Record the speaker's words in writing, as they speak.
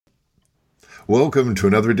Welcome to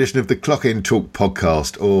another edition of the Clock End Talk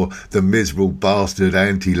podcast, or the miserable bastard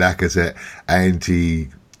anti-Lacazette,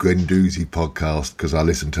 anti-Guendouzi podcast, because I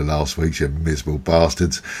listened to last week's, you miserable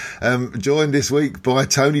bastards. Joined this week by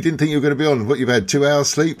Tony. Didn't think you were going to be on. What, you've had 2 hours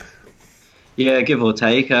sleep? Yeah, give or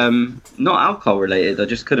take. Not alcohol related. I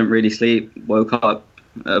just couldn't really sleep. Woke up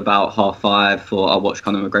at about 5:30. Thought I'd watch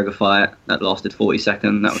Conor McGregor fight. That lasted 40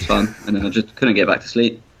 seconds. That was fun. And then I just couldn't get back to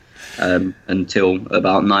sleep until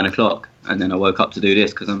about 9 o'clock. And then I woke up to do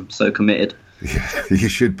this because I'm so committed. Yeah, you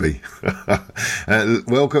should be.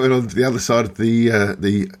 Welcome on the other side of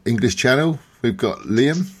the English Channel. We've got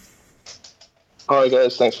Liam. Hi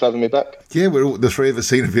guys, thanks for having me back. Yeah, the three of us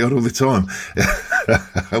seem to be on all the time.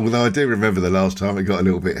 Although I do remember the last time it got a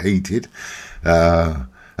little bit heated. Have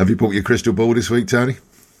you bought your crystal ball this week, Tony?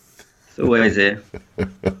 It's always here.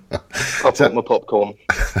 I've got my popcorn.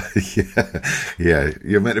 Yeah,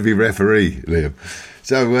 you're meant to be referee, Liam.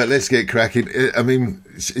 So let's get cracking. I mean,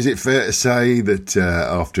 is it fair to say that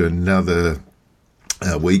after another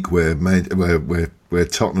week where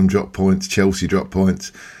Tottenham dropped points, Chelsea dropped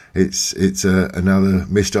points, it's another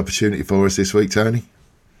missed opportunity for us this week, Tony?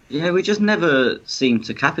 Yeah, we just never seem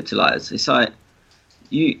to capitalise. It's like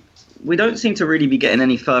we don't seem to really be getting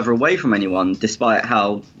any further away from anyone, despite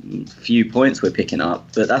how few points we're picking up.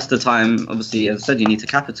 But that's the time, obviously, as I said, you need to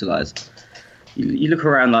capitalise. You look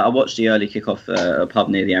around, like I watched the early kick-off at a pub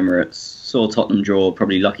near the Emirates, saw Tottenham draw,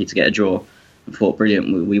 probably lucky to get a draw, and thought,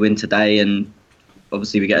 brilliant, we win today, and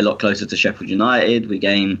obviously we get a lot closer to Sheffield United, we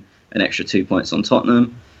gain an extra 2 points on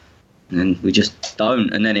Tottenham, and then we just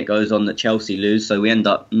don't. And then it goes on that Chelsea lose, so we end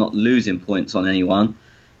up not losing points on anyone,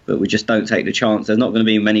 but we just don't take the chance. There's not going to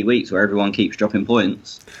be many weeks where everyone keeps dropping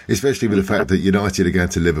points. Especially with the fact that United are going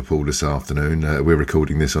to Liverpool this afternoon. We're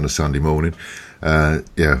recording this on a Sunday morning.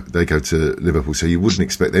 They go to Liverpool, so you wouldn't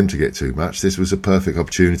expect them to get too much. This was a perfect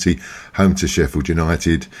opportunity, home to Sheffield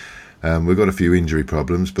United. We've got a few injury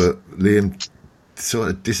problems, but Liam, sort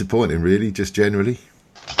of disappointing, really, just generally.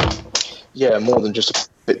 Yeah, more than just a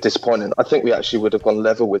bit disappointing. I think we actually would have gone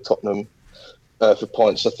level with Tottenham for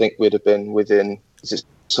points. I think we'd have been within, is it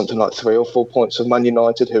something like 3 or 4 points of Man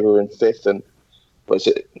United, who were in 5th, and was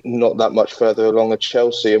it not that much further along at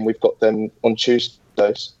Chelsea, and we've got them on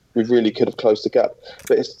Tuesdays. We really could have closed the gap.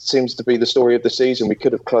 But it seems to be the story of the season. We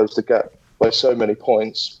could have closed the gap by so many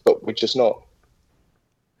points, but we're just not.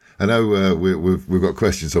 I know we've got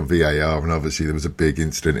questions on VAR, and obviously there was a big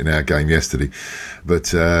incident in our game yesterday.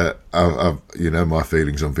 But I've my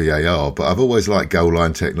feelings on VAR. But I've always liked goal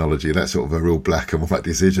line technology. That's sort of a real black and white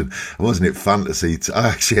decision. Wasn't it fun to see? I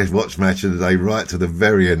actually had watched Match of the Day right to the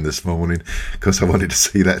very end this morning because I wanted to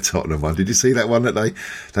see that Tottenham one. Did you see that one that they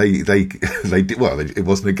did? Well, it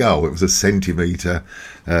wasn't a goal. It was a centimetre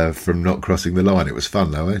from not crossing the line. It was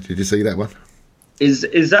fun though. Did you see that one?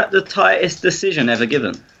 Is that the tightest decision ever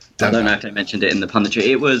given? I don't know if they mentioned it in the punditry.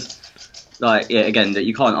 It was like, yeah, again, that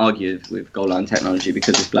you can't argue with goal line technology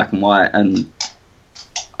because it's black and white. And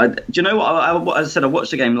do you know what? As I said, I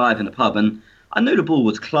watched the game live in the pub, and I knew the ball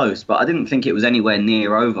was close, but I didn't think it was anywhere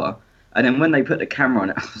near over. And then when they put the camera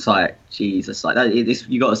on it, I was like, Jesus, like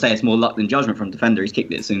you got to say it's more luck than judgment from the defender. He's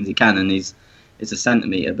kicked it as soon as he can, and it's a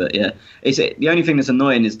centimetre. But yeah, the only thing that's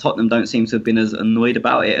annoying is Tottenham don't seem to have been as annoyed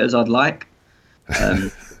about it as I'd like.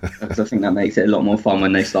 Because I think that makes it a lot more fun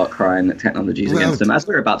when they start crying that technology's against them, as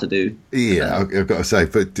we're about to do. Yeah, I've got to say,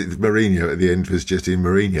 but Mourinho at the end was just in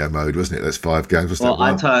Mourinho mode, wasn't it? That's 5 games.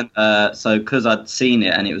 I turned so because I'd seen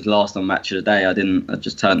it and it was last on Match of the Day. I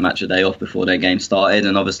just turned Match of the Day off before their game started,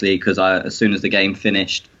 and obviously because as soon as the game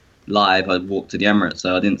finished live, I walked to the Emirates,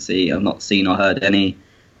 so I've not seen or heard any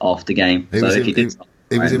after game.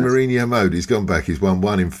 He was in Mourinho mode. He's gone back. He's won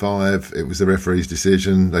 1 in 5. It was the referee's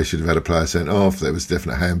decision. They should have had a player sent off. There was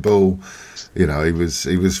definite handball. He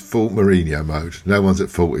was full Mourinho mode. No one's at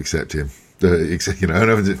fault except him. No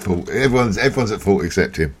one's at fault. Everyone's at fault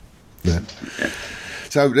except him. Yeah.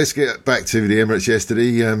 So let's get back to the Emirates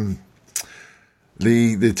yesterday.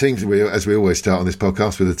 The teams, as we always start on this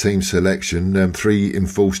podcast with a team selection, 3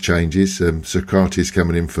 enforced changes. Mustafi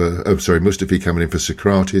coming in for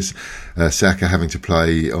Socrates, Saka having to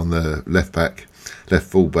play on the left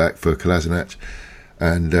full back for Kolasinac,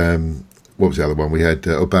 and what was the other one? We had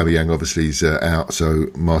Aubameyang obviously is out, so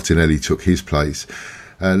Martinelli took his place.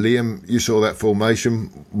 Liam, you saw that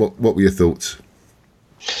formation. What were your thoughts?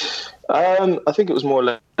 I think it was more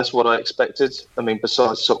or less what I expected. I mean,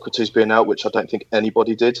 besides Socrates being out, which I don't think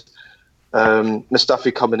anybody did,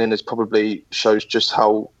 Mustafi coming in probably shows just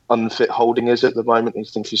how unfit Holding is at the moment. I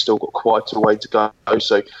think he's still got quite a way to go.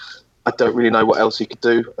 So I don't really know what else he could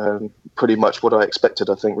do. Pretty much what I expected,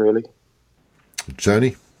 I think, really.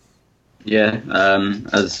 Tony? Yeah,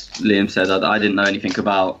 as Liam said, I didn't know anything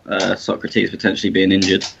about Socrates potentially being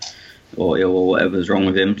injured or ill or whatever's wrong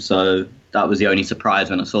with him. So that was the only surprise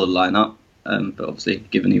when I saw the lineup. But obviously,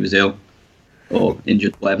 given he was ill or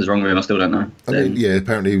injured, whatever's wrong with him, I still don't know. I mean, yeah,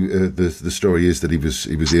 apparently the story is that he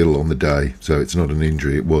was ill on the day, so it's not an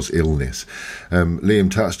injury, it was illness.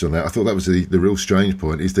 Liam touched on that. I thought that was the real strange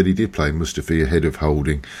point, is that he did play Mustafi ahead of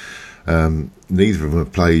Holding. Neither of them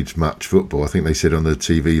have played much football. I think they said on the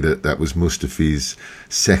TV that was Mustafi's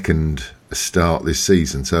second start this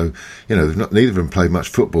season. So, neither of them played much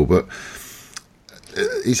football, but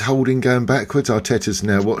is Holding going backwards? Arteta's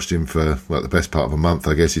now watched him for the best part of a month.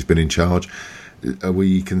 I guess he's been in charge. Are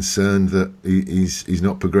we concerned that he's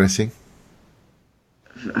not progressing?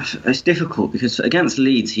 It's difficult because against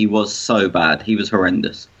Leeds he was so bad. He was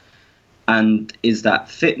horrendous. And is that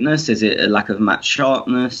fitness? Is it a lack of match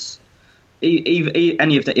sharpness?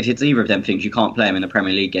 If it's either of them things, you can't play him in a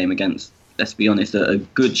Premier League game against, let's be honest, a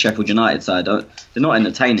good Sheffield United side. They're not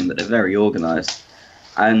entertaining, but they're very organised.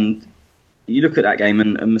 And you look at that game,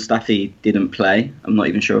 and Mustafi didn't play. I'm not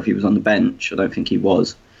even sure if he was on the bench. I don't think he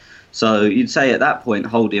was. So you'd say at that point,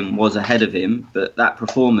 Holding was ahead of him, but that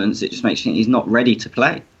performance, it just makes you think he's not ready to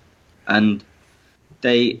play. And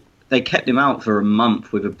they kept him out for a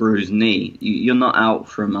month with a bruised knee. You're not out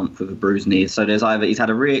for a month with a bruised knee. So there's either he's had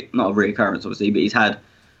not a reoccurrence, obviously, but he's had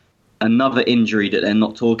another injury that they're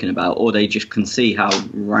not talking about, or they just can see how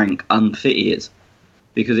rank unfit he is.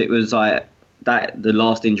 Because it was like that the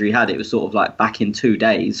last injury he had, it was sort of like back in 2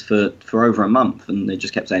 days for over a month, and they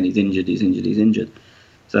just kept saying he's injured.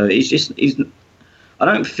 So I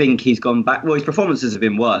don't think he's gone back. Well, his performances have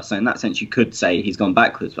been worse, so in that sense you could say he's gone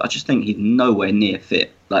backwards, but I just think he's nowhere near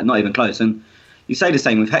fit, like not even close. And you say the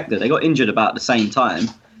same with Hector. They got injured about the same time,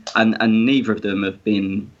 and neither of them have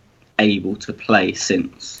been able to play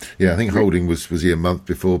since. Yeah, I think Holding was he a month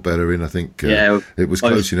before Bellerin. I think it was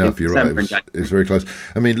close enough. You're right. It was very close.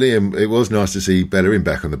 I mean, Liam, it was nice to see Bellerin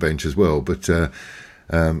back on the bench as well, but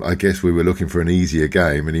I guess we were looking for an easier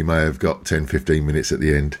game, and he may have got 10, 15 minutes at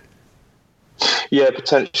the end. Yeah,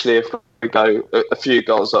 potentially if we go a few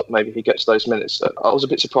goals up, maybe he gets those minutes. I was a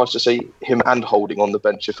bit surprised to see him and Holding on the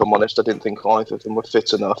bench, if I'm honest. I didn't think either of them were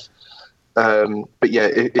fit enough. But yeah,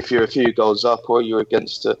 if you're a few goals up or you're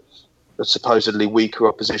against a supposedly weaker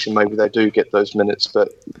opposition, maybe they do get those minutes, but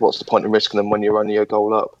what's the point in risking them when you're only a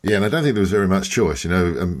goal up? Yeah, and I don't think there was very much choice.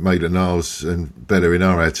 Maitland-Niles and Bellerin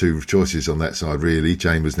are our two choices on that side, really.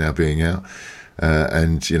 Chambers now being out.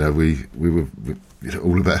 And, we were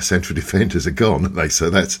all of our central defenders are gone, aren't they?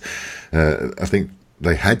 So that's, I think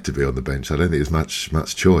they had to be on the bench. I don't think there's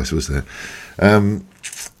much choice, was there? The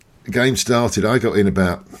game started, I got in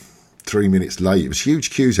about 3 minutes late. It was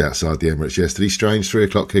huge queues outside the Emirates yesterday. Strange 3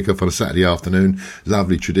 o'clock kickoff on a Saturday afternoon.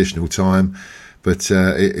 Lovely traditional time. But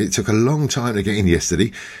it took a long time to get in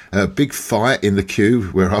yesterday. Big fight in the queue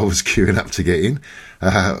where I was queuing up to get in.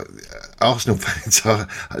 Arsenal fans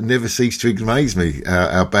never cease to amaze me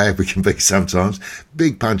how bad we can be sometimes.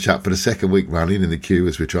 Big punch up for the second week running in the queue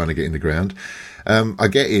as we're trying to get in the ground. I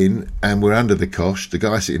get in and we're under the cosh. The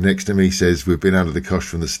guy sitting next to me says we've been under the cosh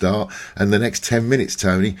from the start. And the next 10 minutes,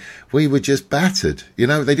 Tony, we were just battered. They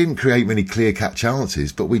didn't create many clear-cut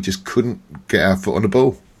chances, but we just couldn't get our foot on the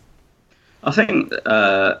ball. I think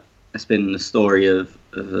it's been the story of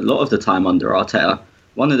a lot of the time under Arteta.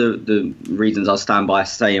 One of the reasons I stand by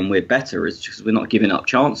saying we're better is because we're not giving up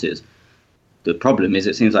chances. The problem is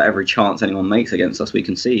it seems like every chance anyone makes against us, we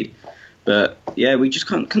concede. But yeah, we just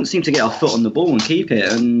couldn't seem to get our foot on the ball and keep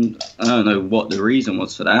it. And I don't know what the reason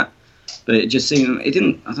was for that, but it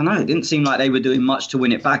didn't seem like they were doing much to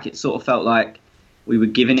win it back. It sort of felt like we were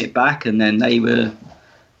giving it back, and then they were.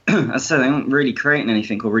 I said they weren't really creating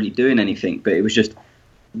anything or really doing anything, but it was just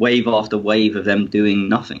wave after wave of them doing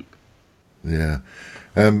nothing. Yeah.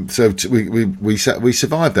 So we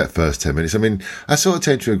survived that first 10 minutes. I mean, I sort of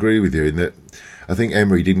tend to agree with you in that I think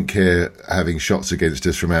Emery didn't care having shots against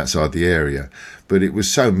us from outside the area, but it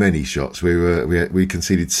was so many shots. We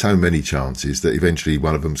conceded so many chances that eventually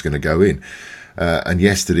one of them's going to go in. And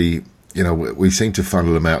yesterday, we seemed to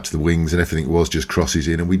funnel them out to the wings, and everything was just crosses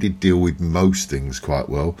in, and we did deal with most things quite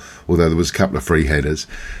well, although there was a couple of free headers.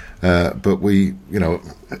 But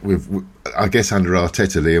I guess under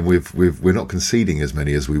Arteta, Liam, we're not conceding as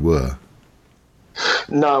many as we were.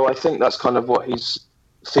 No, I think that's kind of what he's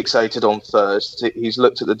fixated on first. He's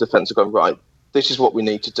looked at the defence and gone, right, this is what we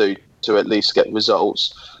need to do to at least get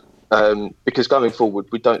results. Because going forward,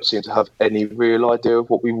 we don't seem to have any real idea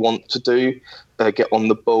of what we want to do. Get on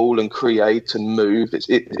the ball and create and move.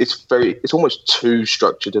 It's almost too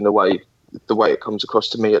structured in a way, the way it comes across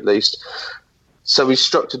to me at least. So we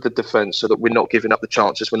structured the defence so that we're not giving up the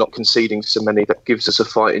chances, we're not conceding so many. That gives us a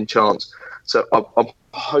fighting chance. So I'm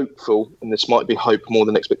hopeful, and this might be hope more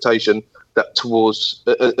than expectation, that towards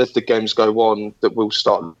as the games go on, that we'll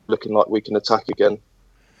start looking like we can attack again.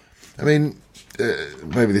 I mean,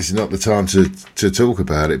 maybe this is not the time to talk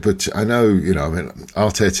about it, but I know,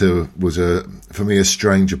 Arteta was for me a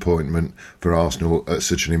strange appointment for Arsenal at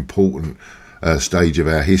such an important stage of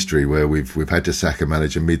our history, where we've had to sack a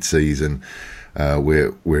manager mid-season.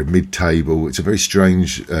 We're mid-table. It's a very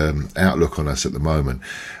strange outlook on us at the moment,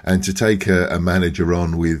 and to take a manager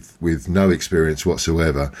on with no experience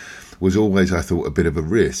whatsoever was always, I thought, a bit of a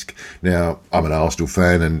risk. Now, I'm an Arsenal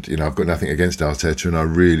fan, and I've got nothing against Arteta, and I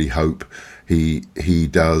really hope he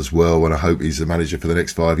does well, and I hope he's the manager for the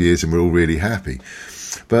next 5 years, and we're all really happy.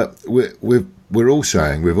 But we're all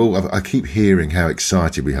saying, I keep hearing how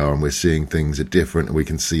excited we are, and we're seeing things are different, and we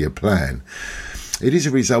can see a plan. It is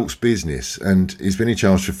a results business, and he's been in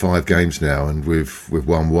charge for 5 games now, and we've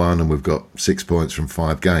won 1, and we've got 6 points from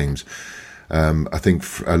 5 games. I think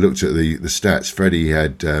I looked at the stats. Freddie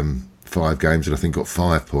had 5 games, and I think got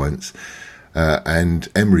 5 points. And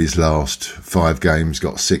Emery's last 5 games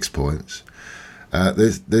got 6 points.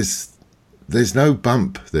 There's no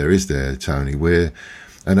bump there, is there, Tony?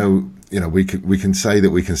 I know we can say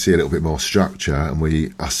that we can see a little bit more structure, and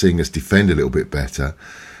we are seeing us defend a little bit better.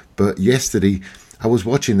 But yesterday, I was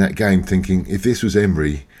watching that game thinking, if this was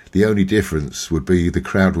Emery, the only difference would be the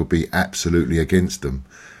crowd would be absolutely against them.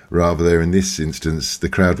 Rather there, in this instance, the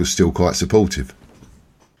crowd was still quite supportive.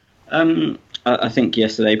 I think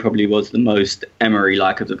yesterday probably was the most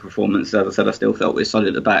Emery-like of the performance. As I said, I still felt we're solid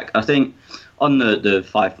at the back. I think on the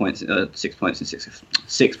 5 points, 6 points in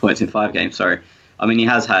 6 points in 5 games, sorry. I mean, he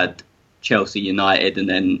has had Chelsea, United, and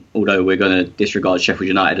then, although we're going to disregard Sheffield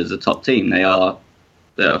United as a top team, I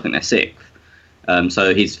think they're 6th.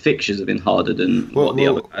 So his fixtures have been harder than what the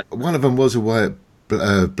other guys. One of them was away at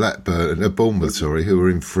Bournemouth, who were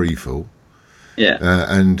in freefall. Yeah.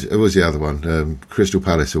 And who was the other one? Crystal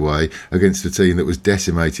Palace away against a team that was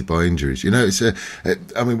decimated by injuries.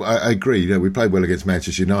 I agree. We played well against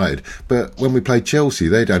Manchester United, but when we played Chelsea,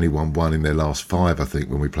 they'd only won 1 in their last 5, I think,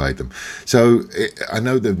 when we played them. So I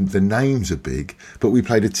know the names are big, but we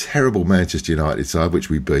played a terrible Manchester United side, which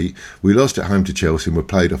we beat. We lost at home to Chelsea and were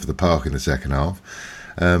played off the park in the second half.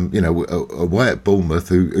 Away at Bournemouth,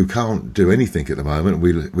 who can't do anything at the moment.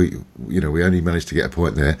 We only managed to get a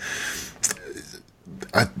point there.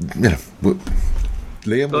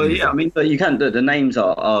 Liam? Well, yeah, I mean, but you can. The names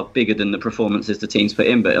are bigger than the performances the teams put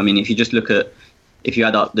in. But I mean, if you just look at, if you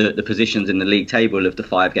add up the positions in the league table of the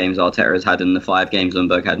 5 games Arteta has had and the 5 games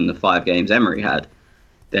Lundberg had and the 5 games Emery had,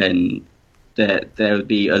 then there would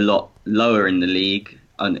be a lot lower in the league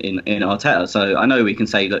in Arteta. So I know we can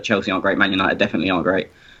say that Chelsea aren't great, Man United definitely aren't great,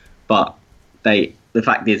 but the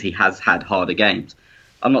fact is he has had harder games.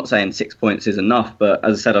 I'm not saying 6 points is enough, but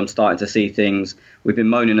as I said, I'm starting to see things. We've been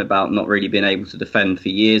moaning about not really being able to defend for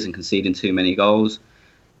years and conceding too many goals.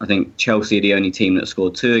 I think Chelsea are the only team that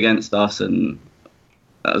scored 2 against us, and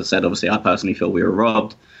as I said, obviously I personally feel we were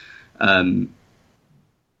robbed. It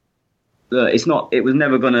was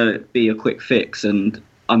never going to be a quick fix, and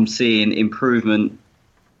I'm seeing improvement,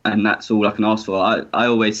 and that's all I can ask for. I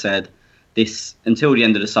always said this until the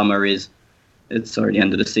end of the summer the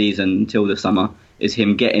end of the season until the summer is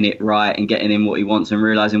him getting it right and getting in what he wants and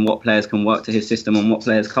realising what players can work to his system and what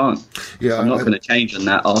players can't. Yeah, I'm not going to change on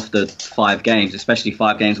that after 5 games, especially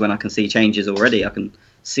 5 games when I can see changes already. I can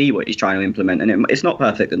see what he's trying to implement, and it's not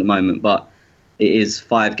perfect at the moment, but it is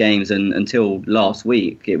 5 games, and until last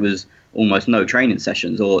week it was almost no training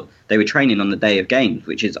sessions, or they were training on the day of games,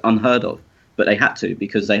 which is unheard of, but they had to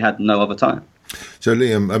because they had no other time. So,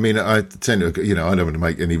 Liam, I mean, I tend to, I don't want to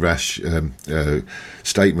make any rash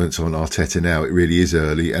statements on Arteta now. It really is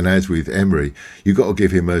early. And as with Emery, you've got to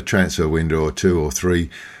give him a transfer window or 2 or 3.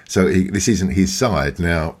 So this isn't his side.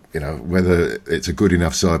 Now, whether it's a good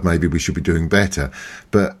enough side, maybe we should be doing better.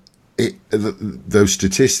 But those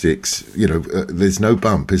statistics, there's no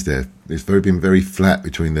bump, is there? It's been very flat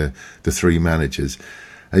between the 3 managers.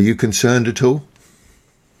 Are you concerned at all?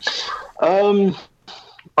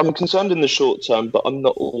 I'm concerned in the short term, but I'm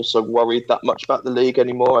not also worried that much about the league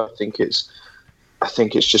anymore. I think it's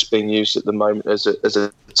just being used at the moment as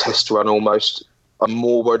a test run almost. I'm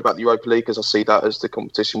more worried about the Europa League because I see that as the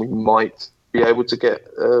competition we might be able to get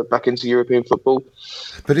back into European football.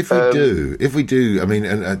 But if we do, I mean,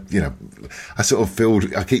 I sort of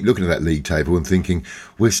I keep looking at that league table and thinking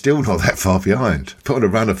we're still not that far behind. Put on a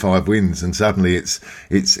run of 5 wins and suddenly it's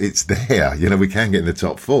there. We can get in the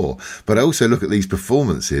top 4. But I also look at these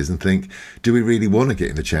performances and think, do we really want to get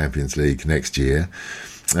in the Champions League next year?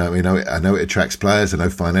 I know it attracts players. I know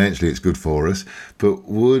financially it's good for us. But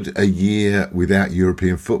would a year without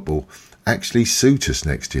European football actually suit us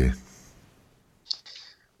next year?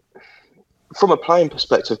 From a playing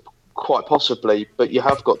perspective, quite possibly, but you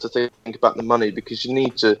have got to think about the money, because you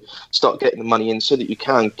need to start getting the money in so that you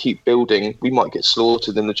can keep building. We might get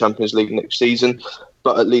slaughtered in the Champions League next season,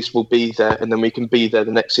 but at least we'll be there, and then we can be there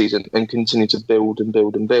the next season and continue to build and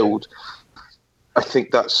build and build. I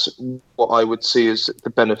think that's what I would see as the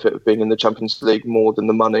benefit of being in the Champions League more than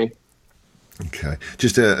the money. Okay.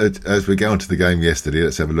 Just as we go on to the game yesterday,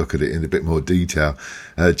 let's have a look at it in a bit more detail.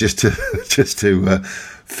 Just to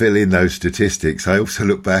fill in those statistics, I also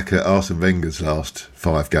look back at Arsene Wenger's last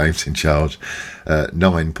 5 games in charge,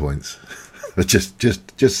 9 points.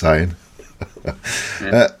 just saying.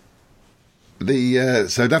 Yeah.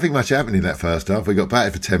 So nothing much happened in that first half. We got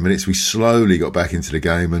battered for 10 minutes. We slowly got back into the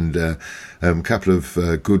game, and a couple of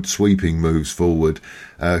good sweeping moves forward,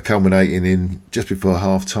 culminating in just before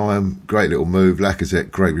half time. Great little move,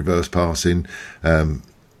 Lacazette, great reverse passing,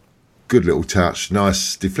 good little touch,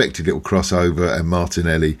 nice deflected little crossover, and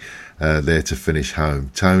Martinelli there to finish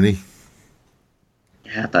home. Tony?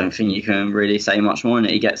 Yeah, I don't think you can really say much more on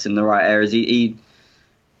it. He gets in the right areas. He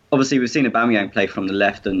obviously, we've seen Aubameyang play from the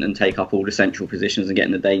left and take up all the central positions and get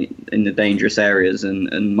in the dangerous areas,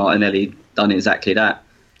 and Martinelli done exactly that.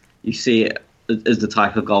 You see it as the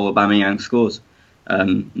type of goal Aubameyang scores.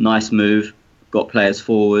 Nice move, got players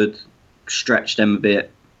forward, stretched them a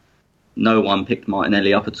bit. No one picked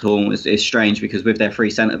Martinelli up at all. It's strange, because with their 3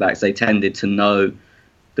 centre-backs, they tended to know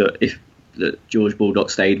that if George Baldock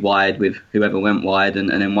stayed wide with whoever went wide, and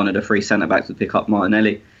then one of the 3 centre-backs would pick up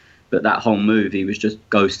Martinelli. But that whole move, he was just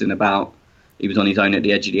ghosting about. He was on his own at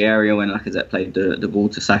the edge of the area when Lacazette played the ball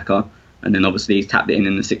to Saka. And then obviously he's tapped it in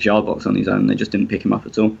the 6-yard box on his own. They just didn't pick him up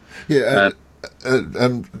at all. Yeah,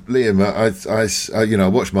 Liam, I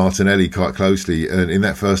watched Martinelli quite closely, and in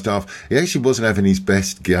that first half, he actually wasn't having his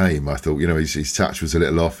best game. I thought, his touch was a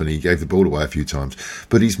little off, and he gave the ball away a few times.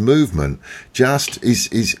 But his movement just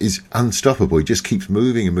is unstoppable. He just keeps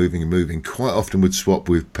moving and moving and moving. Quite often would swap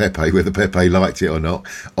with Pepe, whether Pepe liked it or not.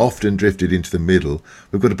 Often drifted into the middle.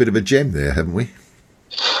 We've got a bit of a gem there, haven't we?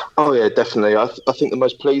 Oh yeah, definitely. I think the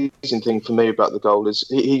most pleasing thing for me about the goal is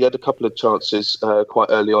he had a couple of chances quite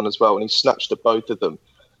early on as well, and he snatched at both of them.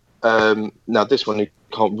 Now this one he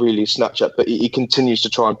can't really snatch at, but he continues to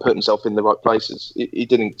try and put himself in the right places. He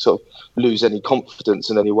didn't sort of lose any confidence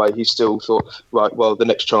in any way. He still thought, right, well, the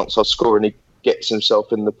next chance I'll score, and he gets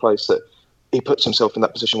himself in the place that he puts himself in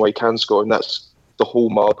that position where he can score, and that's the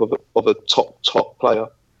hallmark of a top player.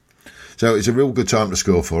 So it's a real good time to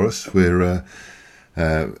score for us. We're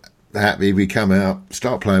happy we come out,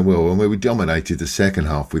 start playing well, and we dominated the second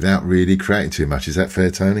half without really creating too much. Is that fair,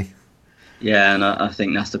 Tony? Yeah, and I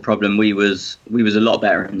think that's the problem. We was a lot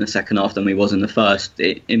better in the second half than we was in the first,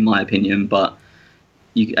 in my opinion. But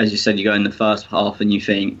as you said, you go in the first half and you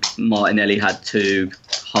think Martinelli had 2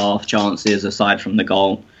 half chances aside from the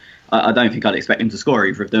goal. I don't think I'd expect him to score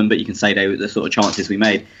either of them, but you can say they were the sort of chances we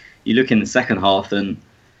made. You look in the second half and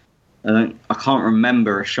I can't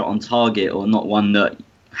remember a shot on target, or not one that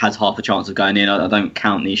has half a chance of going in. I don't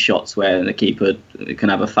count these shots where the keeper can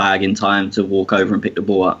have a fag in time to walk over and pick the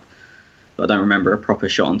ball up. But I don't remember a proper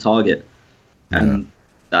shot on target. And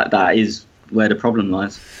that is where the problem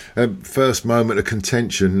lies. First moment of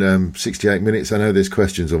contention, 68 minutes. I know there's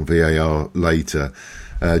questions on VAR later.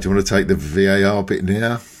 Do you want to take the VAR bit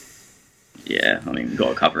now? Yeah, we've got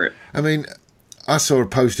to cover it. I saw a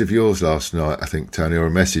post of yours last night, I think, Tony, or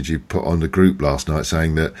a message you put on the group last night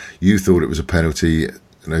saying that you thought it was a penalty,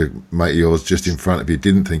 and a mate of yours just in front of you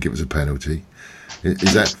didn't think it was a penalty.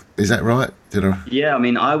 Is that right? Yeah,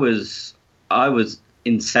 I was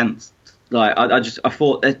incensed. Like I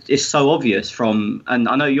thought it's so obvious from, and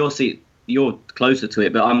I know you're closer to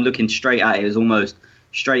it, but I'm looking straight at it. It was almost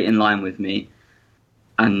straight in line with me,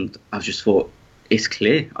 and I just thought it's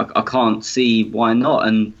clear. I can't see why not.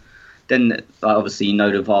 And then obviously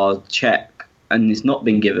the VAR check, and it's not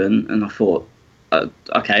been given, and I thought,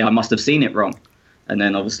 okay, I must have seen it wrong. And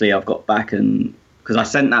then obviously I've got back, and because I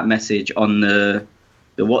sent that message on the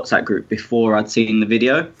WhatsApp group before I'd seen the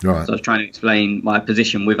video. Right. So I was trying to explain my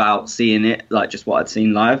position without seeing it, like just what I'd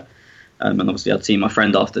seen live. And obviously I'd seen my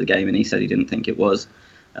friend after the game, and he said he didn't think it was.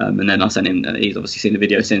 And then I sent him, he's obviously seen the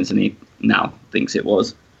video since, and he now thinks it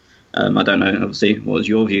was. I don't know, obviously, what was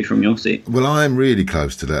your view from your seat? Well, I'm really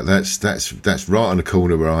close to that. That's right on the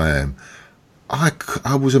corner where I am.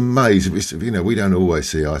 I was amazed. We don't always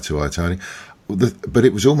see eye to eye, Tony. but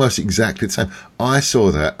it was almost exactly the same. I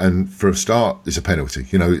saw that, and for a start, it's a penalty.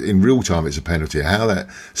 You know, in real time, it's a penalty. How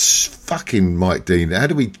that fucking Mike Dean, how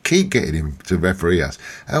do we keep getting him to referee us?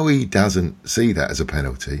 How he doesn't see that as a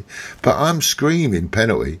penalty? But I'm screaming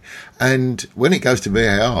penalty, and when it goes to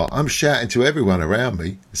VAR, I'm shouting to everyone around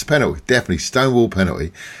me, it's a penalty, definitely, stonewall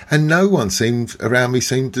penalty, and no one around me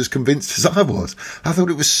seemed as convinced as I was. I thought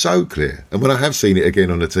it was so clear, and when I have seen it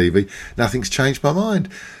again on the TV, nothing's changed my mind.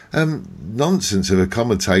 Nonsense of a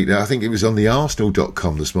commentator. I think it was on the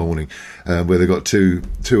Arsenal.com this morning, where they got two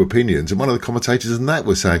opinions, and one of the commentators on that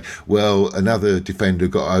was saying, well, another defender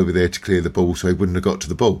got over there to clear the ball, so he wouldn't have got to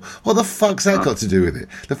the ball. What the fuck's that got to do with it?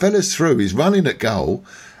 The fella's through, he's running at goal,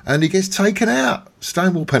 and he gets taken out.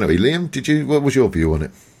 Stonewall penalty. Liam, what was your view on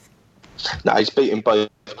it? No, he's beaten both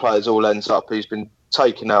players, all ends up. He's been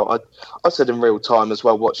taken out. I said in real time as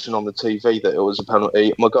well, watching on the TV, that it was a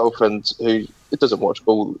penalty. My girlfriend, who doesn't watch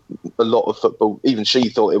a lot of football, even she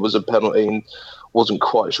thought it was a penalty and wasn't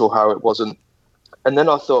quite sure how it wasn't. And then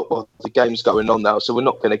I thought, well, the game's going on now, so we're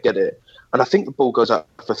not going to get it. And I think the ball goes out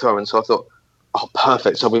for throwing, so I thought, oh,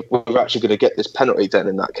 perfect. So we're actually going to get this penalty then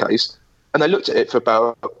in that case. And they looked at it for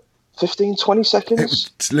about 15, 20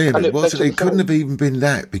 seconds. It couldn't have even been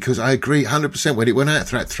that, because I agree 100% when it went out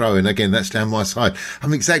for that throw, and again, that's down my side.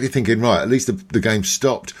 I'm exactly thinking, right, at least the game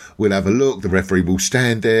stopped. We'll have a look. The referee will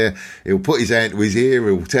stand there. He'll put his hand to his ear.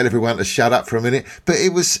 He'll tell everyone to shut up for a minute. But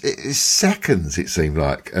it was seconds, it seemed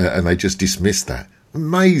like, and they just dismissed that.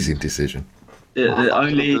 Amazing decision. The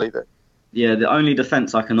only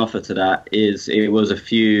defence I can offer to that is it was a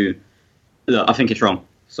few... Look, I think it's wrong,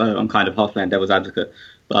 so I'm kind of half playing devil's advocate.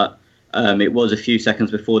 But it was a few seconds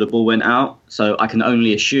before the ball went out, so I can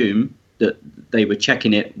only assume that they were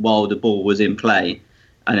checking it while the ball was in play,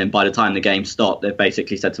 and then by the time the game stopped, they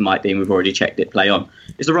basically said to Mike Dean, we've already checked it, play on.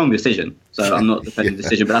 It's a wrong decision, so I'm not defending the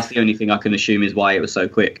decision, but that's the only thing I can assume is why it was so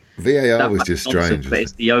quick. VAR was just strange. But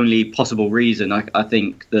it's the only possible reason I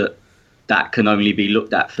think that can only be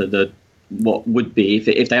looked at for what would be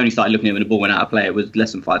if they only started looking at it when the ball went out of play. It was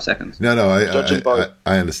less than 5 seconds. No,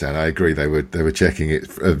 I understand. I agree. They were checking it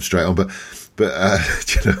straight on, but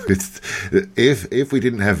you know, if we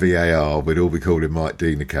didn't have VAR, we'd all be calling Mike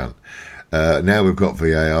Dean a cunt. Now we've got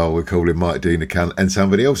VAR, we're calling Mike Dean a cunt and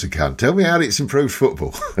somebody else a cunt. Tell me how it's improved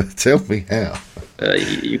football. Tell me how.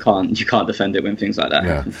 You can't defend it when things like that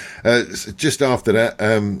happen. Just after that,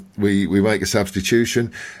 we make a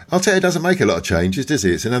substitution. I'll tell you, it doesn't make a lot of changes, does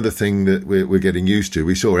it? It's another thing that we're getting used to.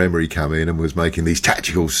 We saw Emery come in and was making these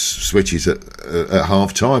tactical switches at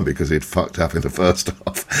half time because he'd fucked up in the first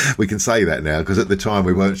half. We can say that now, because at the time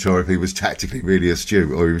we weren't sure if he was tactically really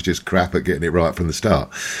astute or he was just crap at getting it right from the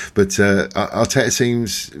start. But Arteta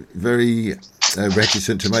seems very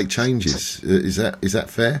reticent to make changes. Is that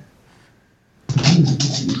fair?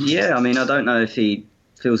 Yeah, I mean, I don't know if he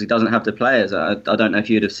feels he doesn't have the players. I don't know if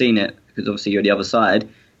you'd have seen it, because obviously you're the other side.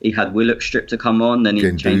 He had Willock stripped to come on, then he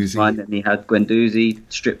changed his mind, then he had Guendouzi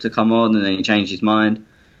stripped to come on, and then he changed his mind.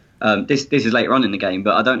 This is later on in the game,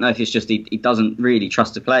 but I don't know if it's just he doesn't really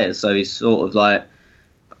trust the players, so he's sort of like,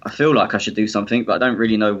 I feel like I should do something, but I don't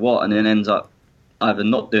really know what, and then ends up either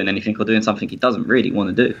not doing anything or doing something he doesn't really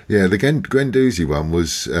want to do. Yeah, the Guendouzi one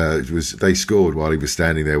was they scored while he was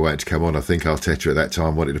standing there waiting to come on. I think Arteta at that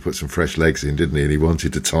time wanted to put some fresh legs in, didn't he? And he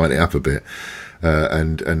wanted to tighten it up a bit.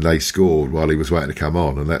 And they scored while he was waiting to come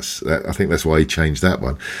on, and I think that's why he changed that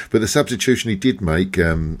one. But the substitution he did make,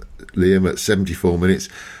 Liam, at 74 minutes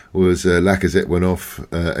was Lacazette went off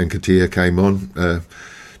and Coutinho came on.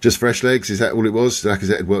 Just fresh legs, is that all it was?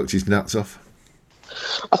 Lacazette had worked his nuts off?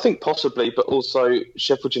 I think possibly, but also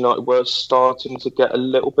Sheffield United were starting to get a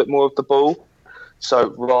little bit more of the ball.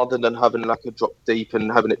 So rather than having Laka drop deep and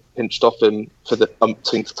having it pinched off him for the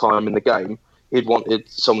umpteenth time in the game, he'd wanted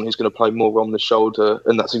someone who's going to play more on the shoulder,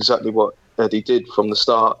 and that's exactly what Eddie did from the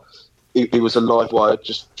start. He was a live wire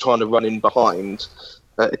just trying to run in behind.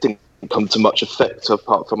 It didn't come to much effect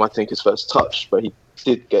apart from, I think, his first touch, but he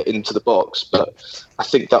did get into the box. But I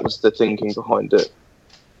think that was the thinking behind it.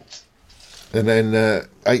 And then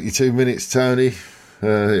 82 minutes, Tony,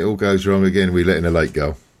 it all goes wrong again. We let in a late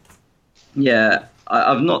goal. Yeah,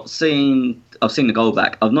 I've seen the goal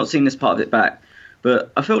back. I've not seen this part of it back,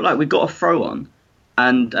 but I felt like we got a throw on,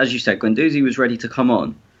 and as you said, Guendouzi was ready to come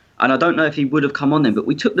on, and I don't know if he would have come on then, but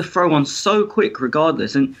we took the throw on so quick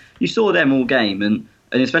regardless, and you saw them all game, and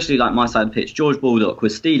especially like my side of the pitch, George Baldock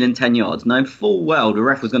was stealing 10 yards, knowing full well the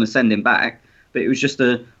ref was going to send him back, but it was just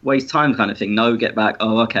a waste time kind of thing. No, get back.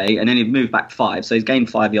 Oh, okay. And then he'd move back 5. So he's gained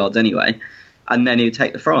 5 yards anyway. And then he'd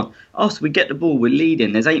take the throw on. Oh, so we get the ball. We're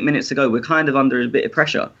leading. There's 8 minutes to go. We're kind of under a bit of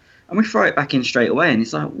pressure. And we throw it back in straight away. And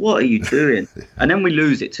it's like, what are you doing? And then we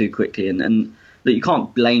lose it too quickly. And that you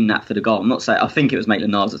can't blame that for the goal. I'm not saying I think it was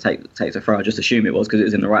Maitland-Niles that takes a throw. I just assume it was because it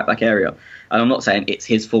was in the right back area, and I'm not saying it's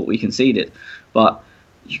his fault we conceded, but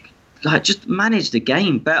just manage the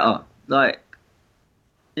game better.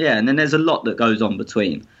 And then there's a lot that goes on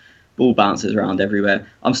between. Ball bounces around everywhere.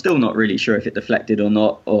 I'm still not really sure if it deflected or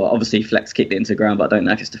not, or obviously Flex kicked it into the ground, but I don't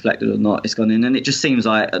know if it's deflected or not. It's gone in, and it just seems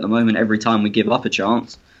like at the moment every time we give up a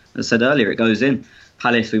chance, as I said earlier, it goes in.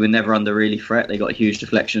 Palace, we were never under really threat. They got a huge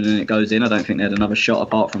deflection and it goes in. I don't think they had another shot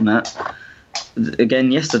apart from that.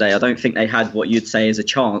 Again, yesterday, I don't think they had what you'd say is a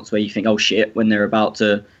chance where you think, oh shit, when they're about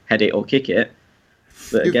to head it or kick it.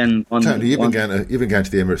 But again, you've been going to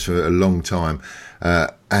the Emirates for a long time,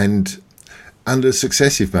 and under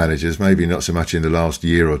successive managers, maybe not so much in the last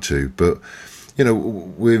year or two, but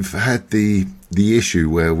we've had the issue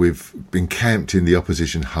where we've been camped in the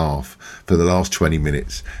opposition half for the last 20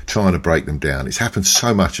 minutes, trying to break them down. It's happened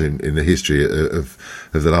so much in the history of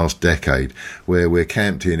the last decade, where we're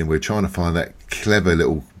camped in and we're trying to find that clever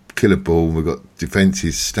little killer ball, and we've got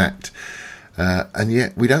defences stacked, and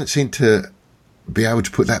yet we don't seem to be able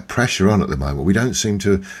to put that pressure on at the moment. We don't seem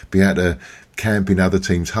to be able to camp in other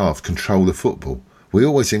teams' half, control the football. We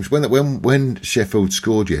always seem when Sheffield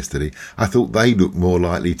scored yesterday, I thought they looked more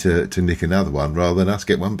likely to nick another one rather than us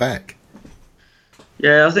get one back.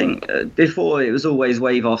 Yeah, I think before it was always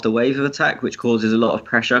wave after wave of attack, which causes a lot of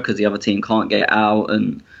pressure because the other team can't get out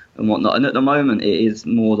and whatnot. And at the moment, it is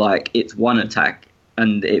more like it's one attack,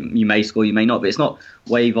 and you may score, you may not, but it's not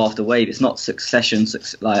wave after wave. It's not succession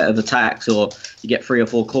of attacks, or you get 3 or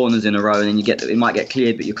 4 corners in a row and then it might get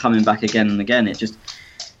cleared, but you're coming back again and again.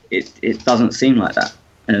 It doesn't seem like that,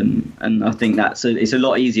 and I think it's a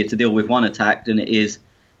lot easier to deal with one attack than it is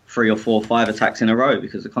 3 or 4 or 5 attacks in a row,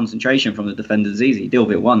 because the concentration from the defenders is easy. You deal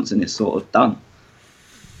with it once and it's sort of done.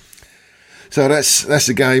 So that's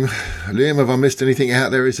the game. Liam, have I missed anything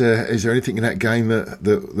out there? Is there anything in that game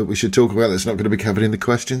that we should talk about that's not going to be covered in the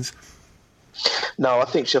questions? No, I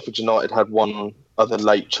think Sheffield United had one other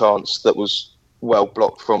late chance that was well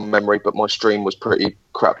blocked from memory, but my stream was pretty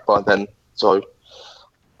crap by then, so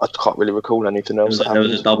I can't really recall anything else. There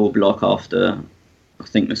was a double block after, I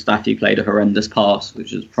think Mustafi played a horrendous pass,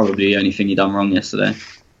 which is probably the only thing he done wrong yesterday.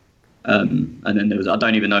 And then there was, I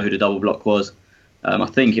don't even know who the double block was. I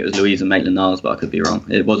think it was Louise and Maitland-Niles, but I could be wrong.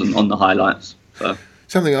 It wasn't on the highlights. So.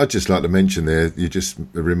 Something I'd just like to mention there, you just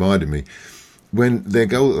reminded me, when their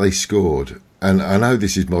goal that they scored, and I know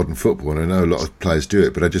this is modern football and I know a lot of players do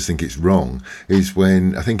it, but I just think it's wrong, is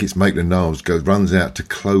when I think it's Maitland-Niles runs out to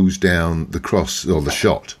close down the cross or the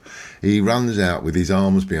shot. He runs out with his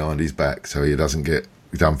arms behind his back so he doesn't get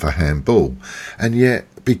done for handball. And yet,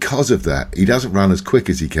 because of that, he doesn't run as quick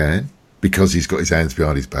as he can, because he's got his hands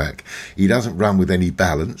behind his back. He doesn't run with any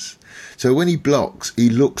balance. So when he blocks,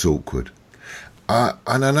 he looks awkward.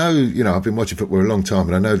 And I know, I've been watching football a long time,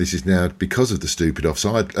 and I know this is now because of the stupid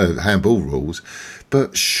offside handball rules,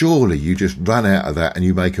 but surely you just run out of that and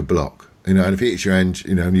you make a block. And if it hits your hand,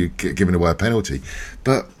 and you're giving away a penalty.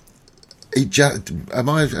 But am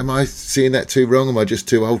I seeing that too wrong? Am I just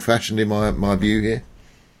too old-fashioned in my view here?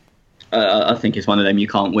 I think it's one of them you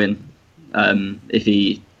can't win. If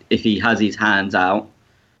he has his hands out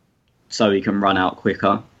so he can run out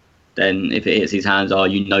quicker, then if it hits his hands,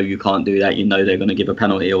 you can't do that. They're going to give a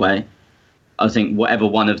penalty away. I think whatever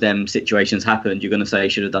one of them situations happened, you're going to say he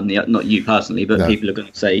should have done not you personally, but people are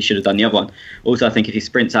going to say he should have done the other one. Also, I think if he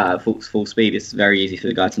sprints out at full speed, it's very easy for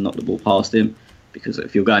the guy to knock the ball past him, because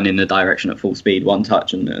if you're going in the direction at full speed, one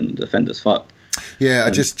touch and the defender's fucked. Yeah,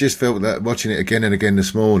 I just felt that watching it again and again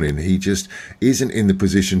this morning, he just isn't in the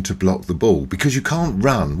position to block the ball, because you can't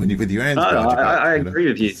run when you're with your hands behind your back. I agree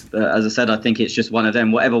with you. As I said, I think it's just one of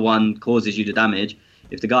them. Whatever one causes you the damage,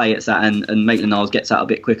 if the guy hits that and Maitland-Niles gets out a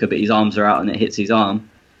bit quicker, but his arms are out and it hits his arm,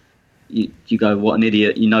 you go, what an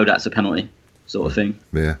idiot, that's a penalty, sort of thing.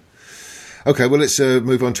 Yeah. Okay, well, let's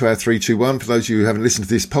move on to our 3-2-1. For those of you who haven't listened to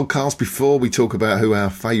this podcast before, we talk about who our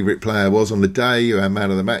favourite player was on the day, our man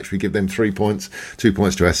of the match. We give them 3 points, 2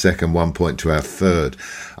 points to our second, 1 point to our third.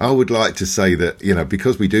 I would like to say that,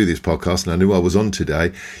 because we do this podcast and I knew I was on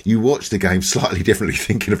today, you watch the game slightly differently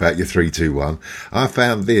thinking about your 3-2-1. I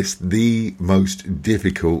found this the most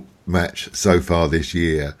difficult match so far this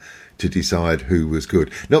year to decide who was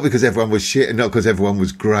good. Not because everyone was shit and not because everyone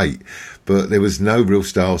was great, but there was no real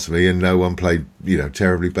stars for me and no one played,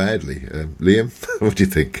 terribly badly. Liam, what do you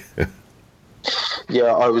think? Yeah,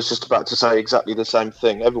 I was just about to say exactly the same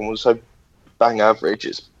thing. Everyone was so bang average,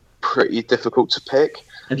 it's pretty difficult to pick.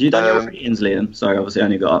 Have you done your ratings, Liam? Sorry, obviously I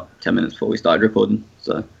only got up 10 minutes before we started recording.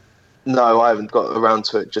 So. No, I haven't got around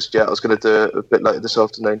to it just yet. I was going to do it a bit later this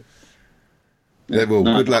afternoon. Yeah, well,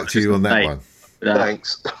 good luck to you on that one.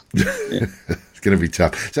 Thanks. Yeah. going to be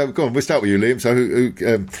tough. So go on, we'll start with you, Liam. So who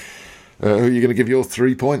are you going to give your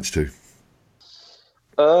 3 points to?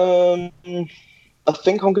 I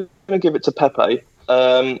think I'm going to give it to Pepe.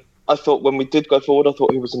 I thought when we did go forward, I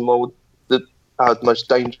thought he was our most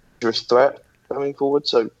dangerous threat going forward.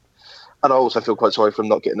 So, and I also feel quite sorry for him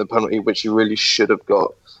not getting the penalty, which he really should have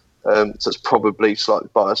got. So it's probably slightly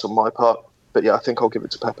biased on my part. But yeah, I think I'll give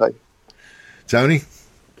it to Pepe. Tony?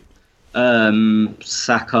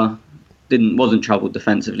 Saka wasn't troubled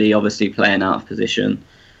defensively, obviously playing out of position.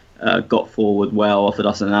 Got forward well, offered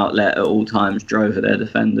us an outlet at all times, drove at their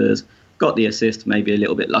defenders, got the assist, maybe a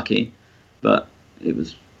little bit lucky, but it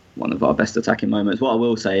was one of our best attacking moments. What I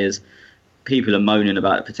will say is people are moaning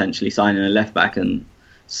about potentially signing a left-back, and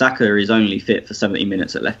Saka is only fit for 70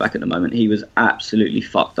 minutes at left-back at the moment. He was absolutely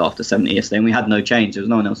fucked after 70 yesterday, and we had no change. There was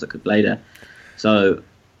no one else that could play there. So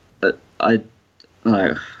I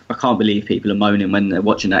can't believe people are moaning when they're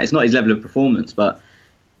watching that. It's not his level of performance, but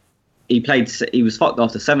he was fucked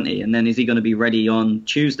after 70, and then is he going to be ready on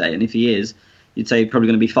Tuesday? And if he is, you'd say probably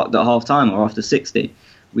going to be fucked at half time or after 60.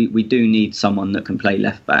 We do need someone that can play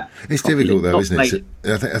left back. It's difficult though, isn't it?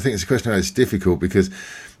 I think it's a question of it's difficult because,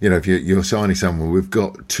 you know, if you're signing someone, we've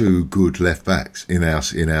got two good left backs in our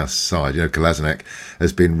side. You know, Kolasinac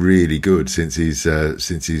has been really good since he's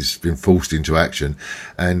been forced into action,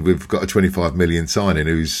 and we've got a 25 million signing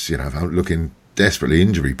who's, you know, looking desperately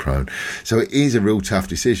injury prone. So it is a real tough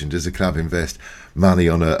decision. Does the club invest money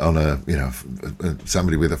on a you know,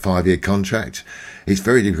 somebody with a 5-year contract? It's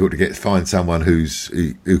very difficult to find someone who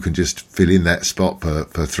can just fill in that spot for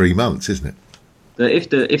 3 months, isn't it? But if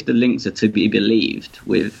the links are to be believed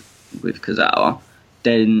with Kurzawa,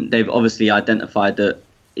 then they've obviously identified that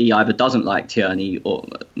he either doesn't like Tierney or,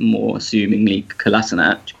 more assumingly,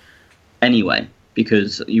 Kolasinac anyway,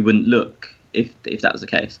 because you wouldn't look if that was the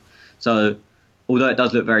case. So although it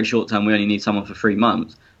does look very short term, we only need someone for 3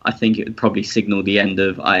 months, I think it would probably signal the end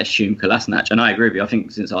of, I assume, Kolasinac. And I agree with you. I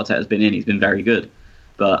think since Arteta's been in, he's been very good.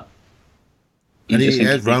 But and he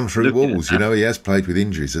has run through walls. You know, he has played with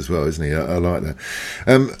injuries as well, isn't he? I like that.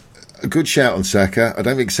 A good shout on Saka. I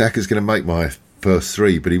don't think Saka's going to make my first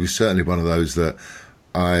 3, but he was certainly one of those that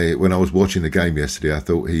when I was watching the game yesterday, I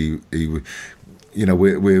thought he you know,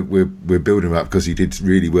 we're building him up because he did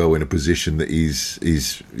really well in a position that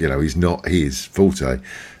he's not his forte.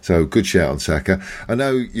 So good shout on Saka. I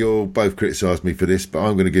know you'll both criticise me for this, but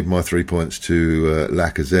I'm going to give my 3 points to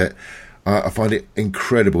Lacazette. I find it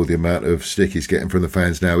incredible the amount of stick he's getting from the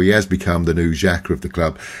fans now. He has become the new Xhaka of the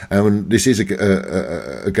club. And this is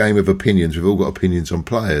a game of opinions. We've all got opinions on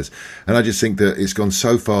players. And I just think that it's gone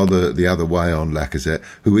so far the other way on Lacazette,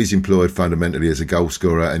 who is employed fundamentally as a goal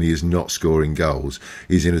scorer, and he is not scoring goals.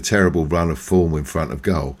 He's in a terrible run of form in front of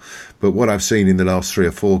goal. But what I've seen in the last 3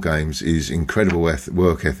 or 4 games is incredible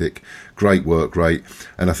work ethic, great work rate.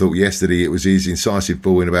 And I thought yesterday it was his incisive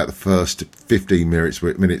ball in about the first 15 minutes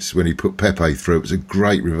when he put Pepe through. It was a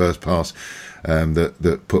great reverse pass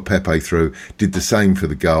that put Pepe through. Did the same for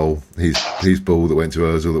the goal. His ball that went to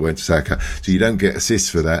Ozil, that went to Saka. So you don't get assists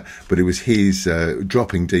for that, but it was his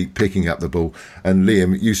dropping deep, picking up the ball. And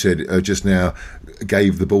Liam, you said just now,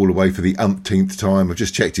 gave the ball away for the umpteenth time. I've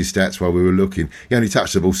just checked his stats while we were looking. He only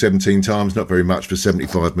touched the ball 17 times, not very much for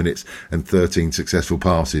 75 minutes and 13 successful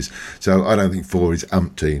passes. So I don't think 4 is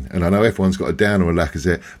umpteen. And I know everyone's got a downer on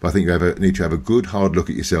Lacazette, but I think you need to have a good hard look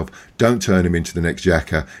at yourself. Don't turn him into the next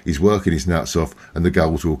Xhaka. He's working his nuts off and the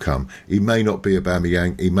goals will come. He may not be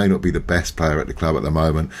Aubameyang, he may not be the best player at the club at the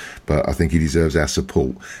moment, but I think he deserves our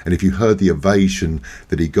support. And if you heard the ovation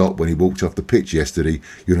that he got when he walked off the pitch yesterday,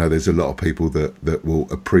 you know there's a lot of people that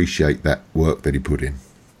will appreciate that work that he put in.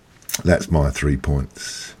 That's my 3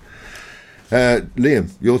 points. Liam,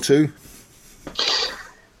 your 2?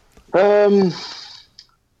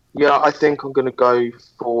 Yeah, I think I'm going to go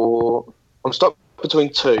for... I'm stuck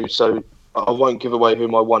between 2, so I won't give away who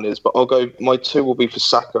my 1 is, but I'll go... My 2 will be for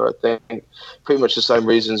Saka, I think. Pretty much the same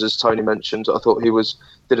reasons as Tony mentioned. I thought he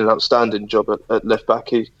did an outstanding job at left-back.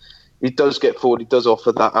 He does get forward. He does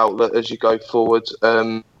offer that outlet as you go forward.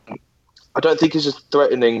 I don't think he's as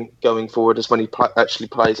threatening going forward as when he actually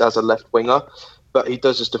plays as a left winger, but he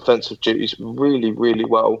does his defensive duties really, really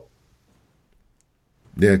well.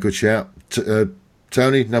 Yeah, good shout.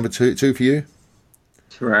 Tony, number 2 for you?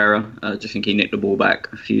 Torreira. I just think he nicked the ball back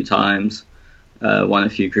a few times, won a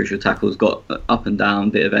few crucial tackles, got up and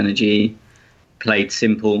down, bit of energy, played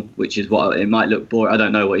simple, which is what it might look boring. I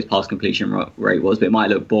don't know what his pass completion rate was, but it might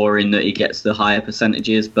look boring that he gets the higher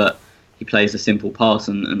percentages, but he plays a simple pass,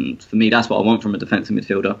 and for me, that's what I want from a defensive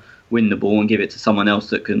midfielder: win the ball and give it to someone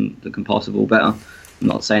else that can pass the ball better. I'm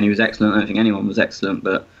not saying he was excellent. I don't think anyone was excellent,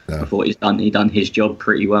 but no. I thought he done his job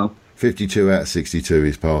pretty well. 52 out of 62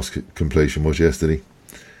 his pass completion was yesterday.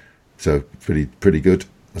 So pretty good.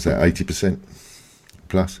 What's that, 80%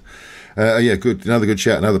 plus? Yeah, good. Another good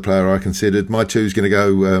shout. Another player I considered. My two's going to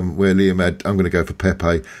go where Liam had. I'm going to go for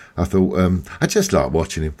Pepe. I thought I just like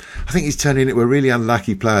watching him. I think he's turning into a really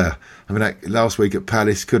unlucky player. I mean, last week at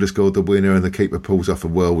Palace could have scored the winner, and the keeper pulls off a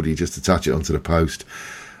worldie just to touch it onto the post.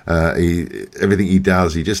 Everything he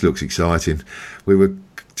does, he just looks exciting. We were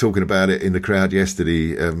talking about it in the crowd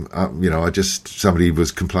yesterday. Somebody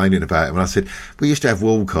was complaining about him, and I said, we used to have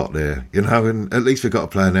Walcott there, and at least we've got a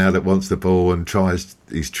player now that wants the ball and tries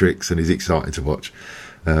his tricks and is exciting to watch.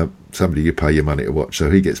 Somebody you pay your money to watch. So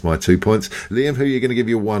he gets my 2 points. Liam, who are you going to give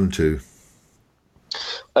your 1 to?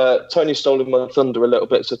 Tony stole my thunder a little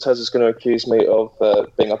bit, so Tez is going to accuse me of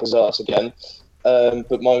being up his arse again.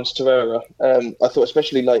 But mine's Torreira. I thought,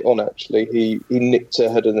 especially late on, actually, he nicked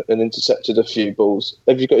ahead and intercepted a few balls.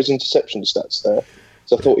 Have you got his interception stats there?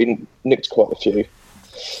 So I thought he nicked quite a few.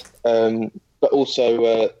 But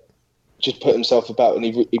also just put himself about, and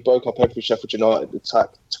he broke up every Sheffield United attack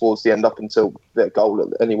towards the end up until their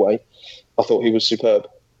goal anyway. I thought he was superb.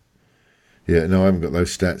 Yeah, no, I haven't got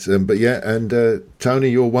those stats. But yeah, and Tony,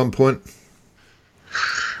 your 1 point?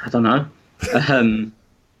 I don't know.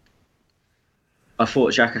 I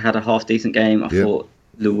thought Xhaka had a half-decent game. I thought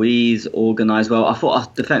Louise organised well. I thought our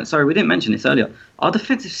defence... Sorry, we didn't mention this earlier. Our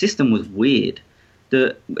defensive system was weird.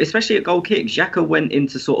 Especially at goal kicks, Xhaka went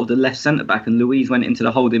into sort of the left centre-back and Louise went into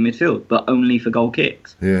the holding midfield, but only for goal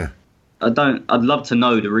kicks. Yeah. I'd love to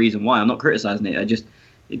know the reason why. I'm not criticising it.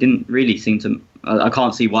 It didn't really seem to... I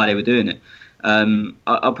can't see why they were doing it.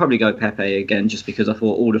 I'll probably go Pepe again, just because I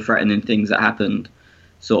thought all the threatening things that happened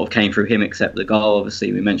sort of came through him, except the goal.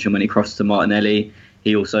 Obviously, we mentioned when he crossed to Martinelli,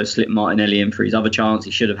 he also slipped Martinelli in for his other chance.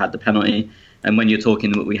 He should have had the penalty. And when you're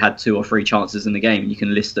talking that we had 2 or 3 chances in the game, you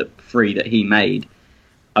can list up 3 that he made.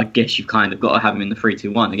 I guess you've kind of got to have him in the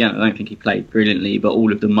 3-2-1. Again, I don't think he played brilliantly, but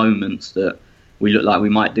all of the moments that we looked like we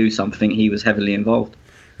might do something, he was heavily involved.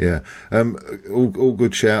 Yeah, all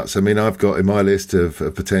good shouts. I mean, I've got in my list of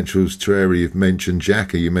potentials, Torreira, you've mentioned,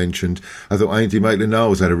 Xhaka, you mentioned. I thought Ainsley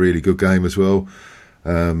Maitland-Niles had a really good game as well.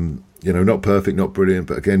 Not perfect, not brilliant,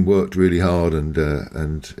 but again, worked really hard,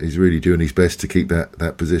 and he's really doing his best to keep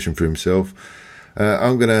that position for himself.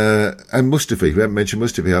 And Mustafi, we haven't mentioned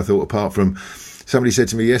Mustafi. I thought, apart from, somebody said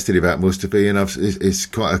to me yesterday about Mustafi, and it's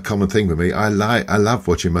quite a common thing with me. I love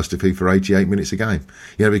watching Mustafi for 88 minutes a game.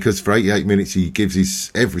 Because for 88 minutes he gives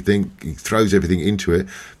his everything, he throws everything into it.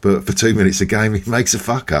 But for 2 minutes a game he makes a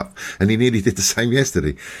fuck up, and he nearly did the same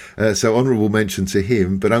yesterday. So honourable mention to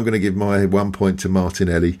him. But I'm going to give my 1 point to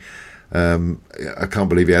Martinelli. I can't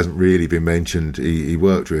believe he hasn't really been mentioned. He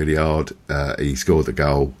worked really hard. He scored the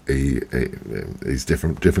goal. He's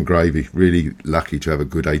different gravy. Really lucky to have a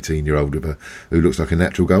good 18-year-old who looks like a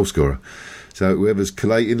natural goal scorer. So whoever's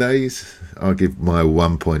collating these, I'll give my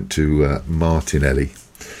 1 point to Martinelli.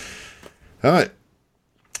 All right,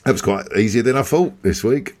 that was quite easier than I thought this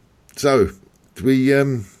week. So do we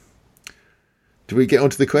get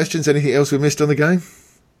onto the questions? Anything else we missed on the game?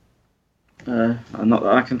 Not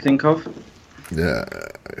that I can think of.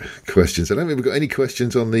 Questions. I don't think we've got any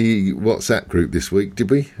questions on the WhatsApp group this week, did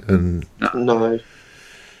we? And no.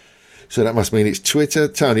 So that must mean it's Twitter.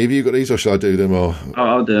 Tony, have you got these, or shall I do them? Or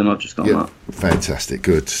I'll do them. I've just got them up. Fantastic.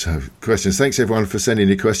 Good. So questions. Thanks everyone for sending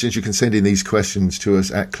your questions. You can send in these questions to us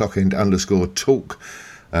at @clockend_talk.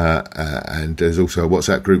 And there's also a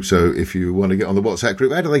WhatsApp group. So if you want to get on the WhatsApp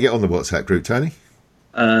group, how do they get on the WhatsApp group, Tony?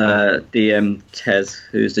 DM Tez,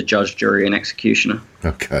 who's the judge, jury, and executioner.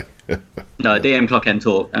 Okay. No, DM Clockend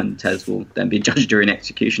Talk, and Tez will then be judge, jury, and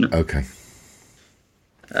executioner. Okay.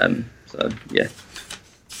 So yeah.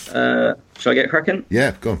 Shall I get cracking?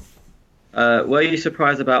 Yeah, go on. Were you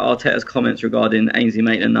surprised about Arteta's comments regarding Ainsley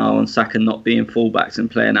Maitland-Niles and Saka not being fullbacks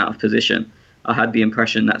and playing out of position? I had the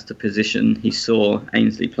impression that's the position he saw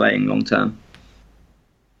Ainsley playing long term.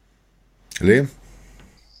 Liam?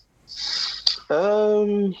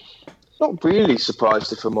 Not really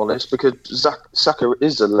surprised, if I'm honest, because Saka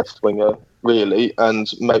is a left winger, really, and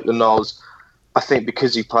Maitland-Niles, I think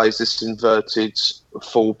because he plays this inverted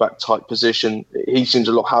full-back type position, he seems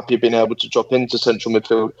a lot happier being able to drop into central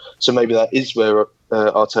midfield, so maybe that is where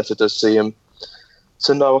Arteta does see him.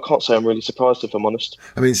 So no, I can't say I'm really surprised, if I'm honest.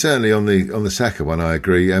 I mean, certainly on the Saka one, I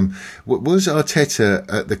agree. Was Arteta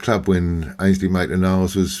at the club when Ainsley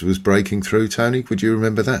Maitland-Niles was breaking through, Tony? Would you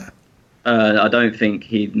remember that? I don't think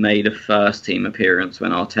he'd made a first team appearance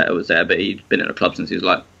when Arteta was there, but he'd been at the club since he was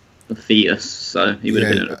like a fetus, so he would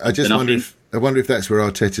have been. I wonder if that's where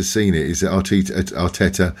Arteta's seen it. Is that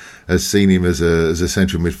Arteta has seen him as a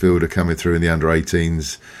central midfielder coming through in the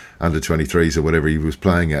under-18s, under 23s or whatever he was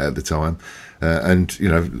playing at the time. And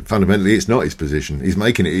fundamentally, it's not his position. He's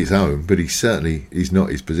making it his own, but he's not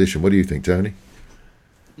his position. What do you think, Tony?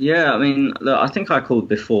 Yeah, I mean, look, I think I called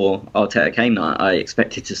before Arteta came night. I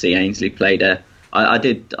expected to see Ainsley play there. I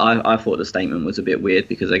did. I thought the statement was a bit weird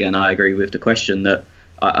because, again, I agree with the question that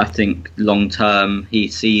I think long term he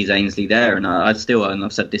sees Ainsley there, and and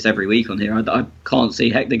I've said this every week on here, I can't see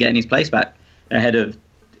Hector getting his place back ahead of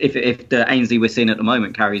if the Ainsley we're seeing at the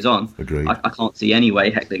moment carries on. Agreed. I can't see any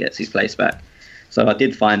way Hector gets his place back. So I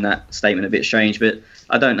did find that statement a bit strange, but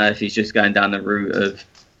I don't know if he's just going down the route of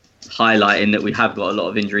highlighting that we have got a lot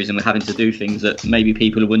of injuries and we're having to do things that maybe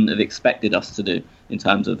people wouldn't have expected us to do, in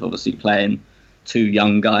terms of obviously playing two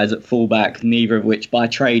young guys at fullback, neither of which by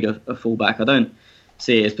trade are fullback. I don't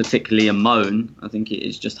see it as particularly a moan. I think it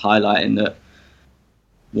is just highlighting that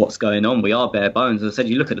what's going on. We are bare bones. As I said,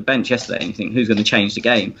 you look at the bench yesterday and you think, who's going to change the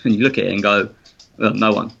game? And you look at it and go, well,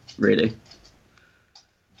 no one, really.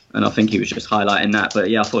 And I think he was just highlighting that. But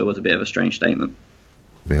yeah, I thought it was a bit of a strange statement.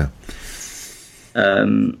 Yeah.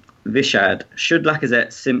 Vishad, should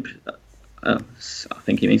Lacazette I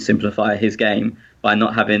think he means simplify his game by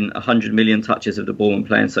not having 100 million touches of the ball and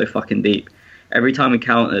playing so fucking deep? Every time we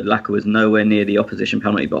countered, Laka was nowhere near the opposition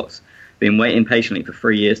penalty box. Been waiting patiently for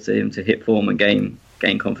 3 years to him to hit form and gain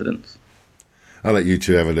confidence. I'll let you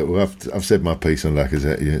two have a little. I've said my piece on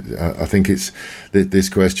Lacazette. I think it's this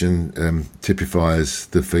question typifies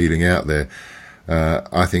the feeling out there.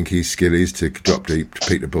 I think his skill is to drop deep, to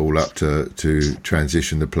pick the ball up, to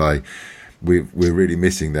transition the play. We're really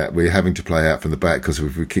missing that. We're having to play out from the back because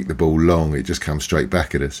if we kick the ball long, it just comes straight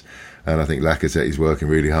back at us. And I think Lacazette is working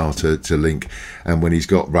really hard to link. And when he's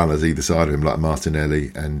got runners either side of him, like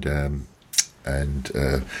Martinelli and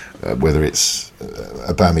whether it's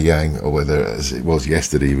Aubameyang or whether, as it was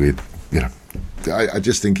yesterday, with I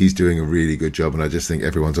just think he's doing a really good job, and I just think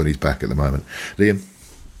everyone's on his back at the moment. Liam?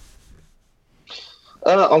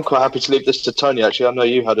 I'm quite happy to leave this to Tony, actually. I know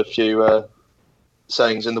you had a few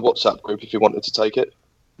sayings in the WhatsApp group if you wanted to take it.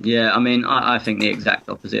 Yeah, I mean, I think the exact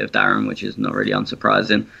opposite of Darren, which is not really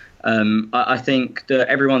unsurprising. I think that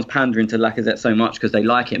everyone's pandering to Lacazette so much because they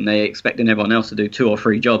like him. They're expecting everyone else to do 2 or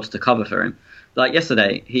 3 jobs to cover for him. Like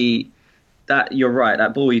yesterday, you're right,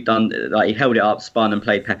 that ball he done, like he held it up, spun and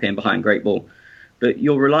played Pepe in behind, great ball. But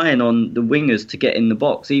you're relying on the wingers to get in the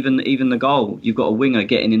box. Even the goal, you've got a winger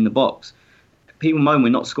getting in the box. People moan we're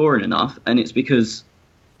not scoring enough, and it's because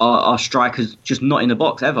our striker's just not in the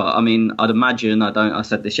box ever. I mean, I'd imagine, I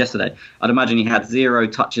said this yesterday, I'd imagine he had 0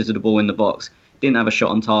 touches of the ball in the box, didn't have a shot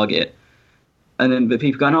on target. And then but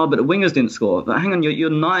people going, but the wingers didn't score. But hang on, you're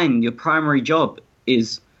 9, your primary job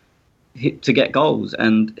is to get goals.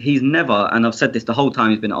 And he's never, and I've said this the whole time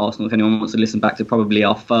he's been at Arsenal, if anyone wants to listen back to probably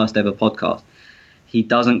our first ever podcast, he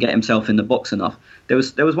doesn't get himself in the box enough. There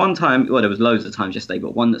was one time, well, there was loads of times yesterday,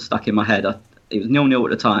 but one that stuck in my head. It was 0-0 at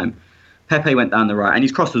the time. Pepe went down the right, and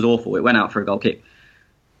his cross was awful. It went out for a goal kick,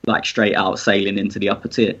 like straight out, sailing into the upper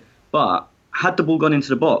tier. But had the ball gone into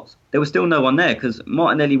the box, there was still no one there because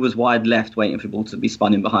Martinelli was wide left waiting for the ball to be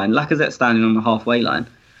spun in behind. Lacazette standing on the halfway line.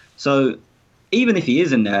 So even if he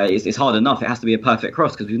is in there, it's hard enough. It has to be a perfect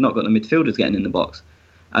cross because we've not got the midfielders getting in the box.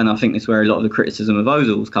 And I think that's where a lot of the criticism of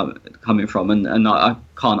Ozil's coming from, and I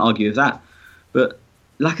can't argue with that. But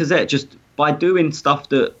Lacazette, just by doing stuff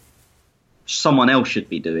that someone else should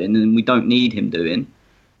be doing and we don't need him doing,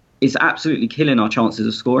 is absolutely killing our chances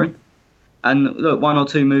of scoring. And look, 1 or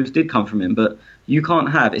 2 moves did come from him, but you can't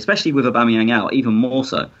have, especially with Aubameyang out, even more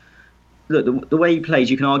so. Look, the way he plays,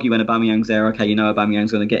 you can argue when Aubameyang's there, okay,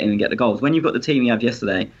 Aubameyang's going to get in and get the goals. When you've got the team he had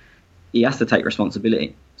yesterday, he has to take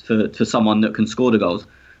responsibility for someone that can score the goals.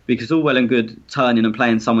 Because it's all well and good turning and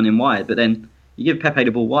playing someone in wide, but then you give Pepe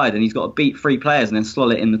the ball wide and he's got to beat 3 players and then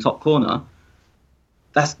slot it in the top corner.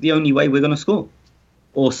 That's the only way we're going to score.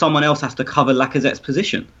 Or someone else has to cover Lacazette's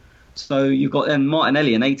position. So you've got then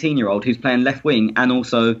Martinelli, an 18-year-old who's playing left wing and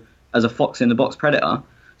also as a fox in the box predator.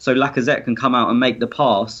 So Lacazette can come out and make the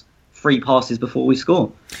pass 3 passes before we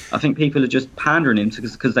score. I think people are just pandering him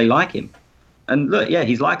because they like him. And look, yeah,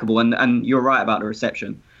 he's likeable. And you're right about the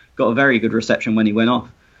reception. Got a very good reception when he went off.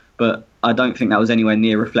 But I don't think that was anywhere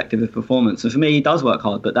near reflective of performance. And for me, he does work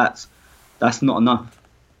hard, but that's not enough.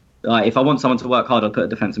 Like, if I want someone to work hard, I'd put a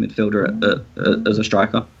defensive midfielder as a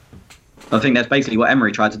striker. I think that's basically what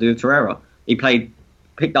Emery tried to do with Torreira. He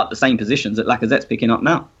picked up the same positions that Lacazette's picking up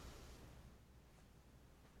now.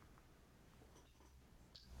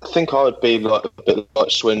 I think I would be like a bit like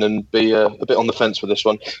Swin and be a bit on the fence with this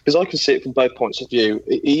one because I can see it from both points of view.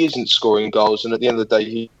 He isn't scoring goals, and at the end of the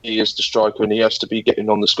day, he is the striker, and he has to be getting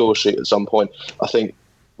on the score sheet at some point. I think,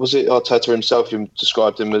 was it Arteta himself who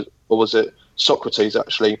described him as, or was it Socrates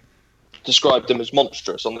actually, described him as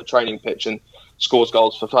monstrous on the training pitch and scores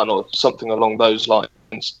goals for fun or something along those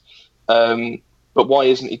lines. But why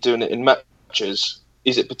isn't he doing it in matches?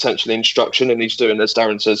 Is it potentially instruction? And he's doing, as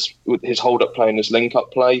Darren says, with his hold-up play and his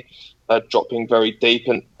link-up play, dropping very deep.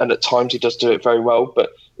 And at times he does do it very well,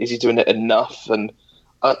 but is he doing it enough? And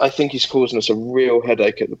I think he's causing us a real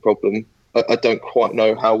headache at the problem. I don't quite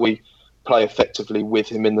know how we play effectively with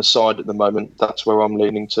him in the side at the moment. That's where I'm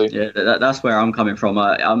leaning to. Yeah, that's where I'm coming from.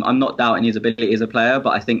 I'm not doubting his ability as a player,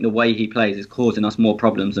 but I think the way he plays is causing us more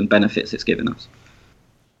problems than benefits it's given us.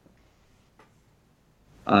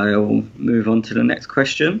 I'll move on to the next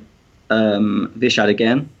question. Vishad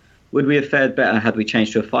again. Would we have fared better had we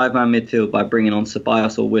changed to a 5-man midfield by bringing on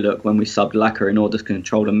Ceballos or Willock when we subbed Laka in order to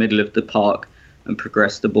control the middle of the park and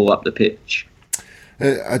progress the ball up the pitch?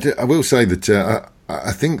 I will say that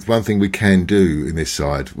I think one thing we can do in this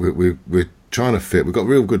side, we're trying to fit. We've got a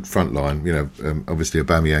real good front line. Obviously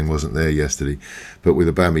Aubameyang wasn't there yesterday, but with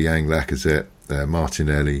Aubameyang, Lacazette,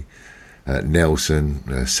 Martinelli,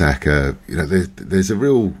 Nelson, Saka, there's a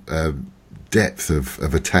real depth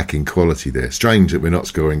of attacking quality there. Strange that we're not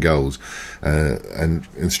scoring goals, and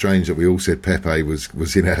strange that we all said Pepe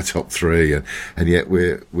was in our top three, and yet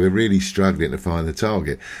we're really struggling to find the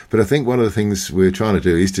target. But I think one of the things we're trying to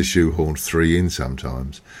do is to shoehorn three in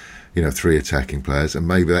sometimes, three attacking players, and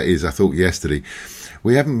maybe that is. I thought yesterday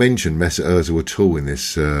we haven't mentioned Mesut Ozil at all in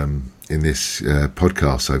this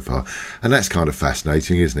podcast so far, and that's kind of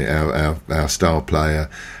fascinating, isn't it? Our star player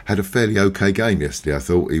had a fairly okay game yesterday. I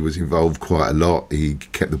thought he was involved quite a lot. He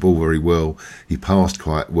kept the ball very well. He passed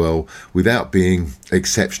quite well without being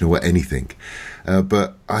exceptional at anything.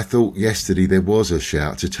 But I thought yesterday there was a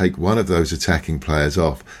shout to take one of those attacking players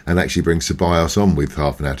off and actually bring Ceballos on with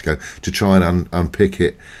half an hour to go to try and unpick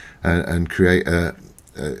it and create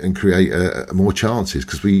more chances,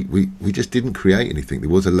 because we just didn't create anything. There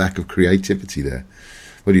was a lack of creativity there.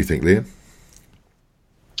 What do you think, Liam?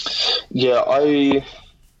 Yeah,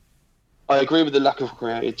 I agree with the lack of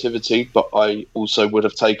creativity, but I also would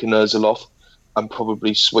have taken Ozil off and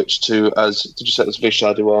probably switched to, as did you say, as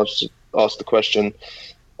Vishad who asked the question,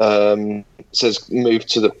 says move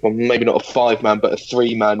to maybe not a 5-man but a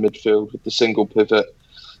 3-man midfield with the single pivot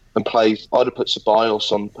and play. I'd have put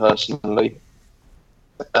Ceballos on personally.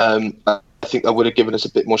 I think that would have given us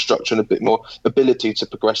a bit more structure and a bit more ability to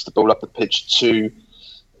progress the ball up the pitch to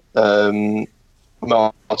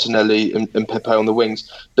Martinelli and Pepe on the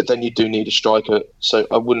wings. But then you do need a striker, so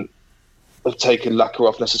I wouldn't have taken Laka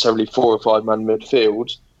off necessarily for a 5-man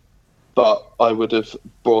midfield, but I would have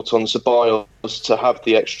brought on Ceballos to have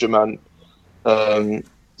the extra man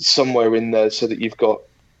somewhere in there so that you've got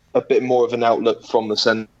a bit more of an outlet from the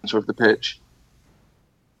centre of the pitch.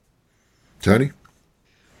 Tony?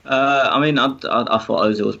 I thought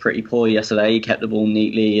Ozil was pretty poor yesterday. He kept the ball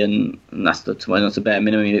neatly, and that's the bare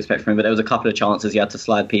minimum you'd expect from him. But there was a couple of chances he had to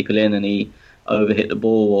slide people in, and he overhit the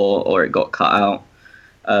ball or it got cut out.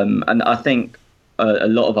 And I think a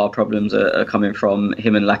lot of our problems are coming from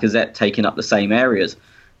him and Lacazette taking up the same areas.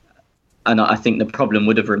 And I think the problem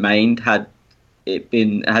would have remained had you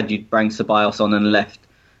bring Ceballos on and left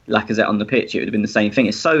Lacazette on the pitch. It would have been the same thing.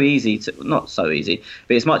 It's so easy not so easy,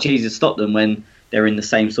 but it's much easier to stop them when they're in the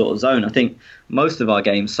same sort of zone. I think most of our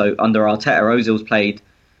games, so under Arteta, Ozil's played,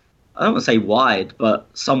 I don't want to say wide, but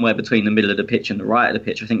somewhere between the middle of the pitch and the right of the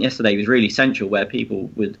pitch. I think yesterday was really central, where people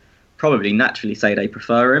would probably naturally say they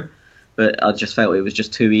prefer him, but I just felt it was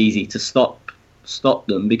just too easy to stop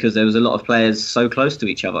them because there was a lot of players so close to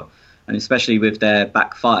each other, and especially with their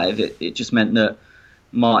back five, it just meant that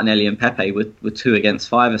Martinelli and Pepe were 2 against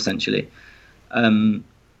 5 essentially.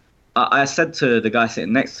 I said to the guy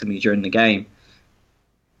sitting next to me during the game,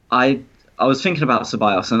 I was thinking about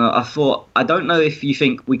Ceballos, and I thought, I don't know if you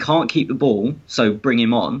think we can't keep the ball, so bring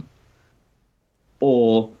him on,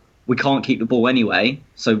 or we can't keep the ball anyway,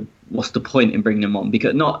 so what's the point in bringing him on?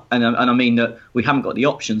 Because I mean that we haven't got the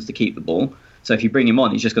options to keep the ball, so if you bring him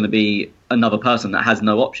on, he's just going to be another person that has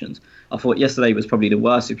no options. I thought yesterday was probably the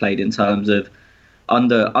worst we played in terms of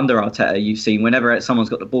under Arteta. You've seen whenever someone's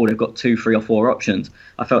got the ball, they've got 2, 3 or 4 options.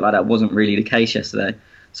 I felt like that wasn't really the case yesterday.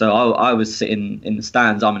 So I was sitting in the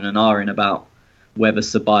stands, I'm in an R about whether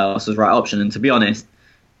Ceballos was the right option. And to be honest,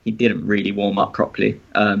 he didn't really warm up properly.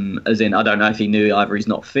 As in, I don't know if he knew either he's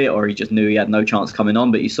not fit or he just knew he had no chance coming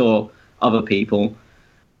on. But you saw other people,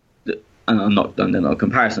 and I'm not doing a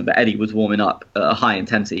comparison, but Eddie was warming up at a high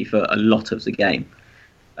intensity for a lot of the game.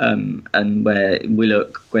 And where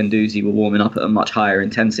Willock, Guendouzi were warming up at a much higher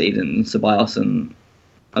intensity than Ceballos, and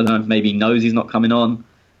I don't know if maybe he knows he's not coming on.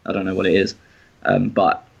 I don't know what it is.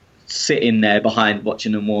 But sitting there behind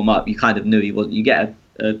watching them warm up, you kind of knew he wasn't. You get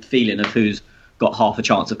a feeling of who's got half a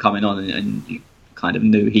chance of coming on, and you kind of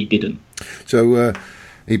knew he didn't. So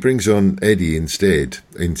he brings on Eddie instead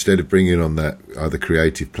of bringing on that either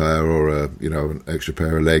creative player or an extra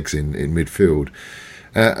pair of legs in midfield.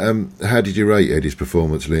 How did you rate Eddie's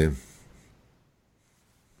performance, Liam?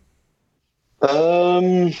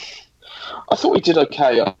 I thought he did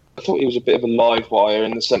okay. I thought he was a bit of a live wire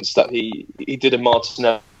in the sense that he did a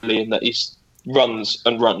Martinelli in that he runs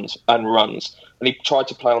and runs and runs. And he tried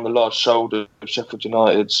to play on the large shoulder of Sheffield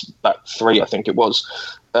United's back three, I think it was.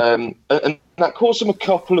 And that caused him a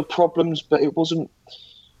couple of problems, but it wasn't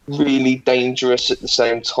really dangerous at the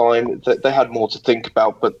same time. They had more to think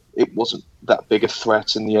about, but it wasn't that big a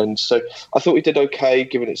threat in the end. So I thought he did okay,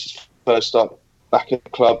 given it's his first start back at the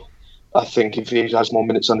club. I think if he has more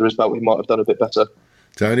minutes under his belt, he might have done a bit better.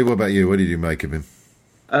 Tony, what about you? What did you make of him?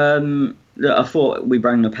 I thought we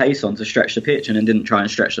brought the pace on to stretch the pitch and then didn't try and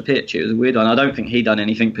stretch the pitch. It was a weird one. I don't think he done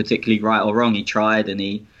anything particularly right or wrong. He tried, and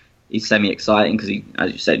he's semi-exciting because he,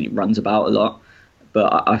 as you said, he runs about a lot.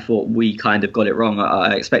 But I thought we kind of got it wrong.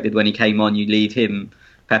 I expected when he came on, you leave him,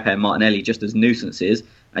 Pepe and Martinelli, just as nuisances,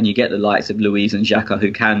 and you get the likes of Luiz and Xhaka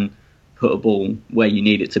who can put a ball where you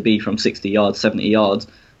need it to be from 60 yards, 70 yards,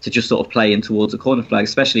 to just sort of play in towards a corner flag,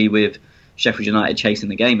 especially with Sheffield United chasing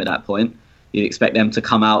the game at that point. You'd expect them to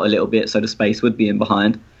come out a little bit so the space would be in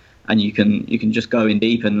behind, and you can just go in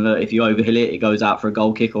deep, and if you overhill it, it goes out for a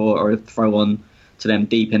goal kick or a throw on to them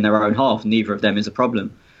deep in their own half. Neither of them is a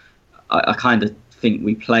problem. I kind of think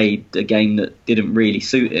we played a game that didn't really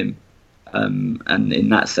suit him, and in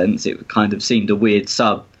that sense it kind of seemed a weird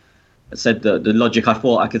sub. I said that the logic I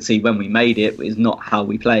thought I could see when we made it is not how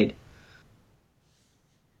we played.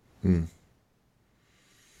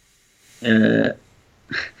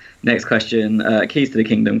 Next question. Keys to the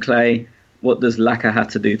Kingdom, Clay. What does Laka have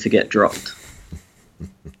to do to get dropped?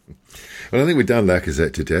 Well, I think we've done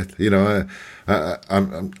Lacazette to death.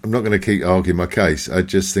 I'm not going to keep arguing my case. I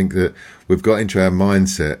just think that we've got into our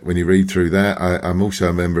mindset. When you read through that, I'm also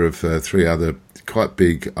a member of 3 other quite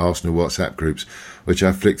big Arsenal WhatsApp groups, which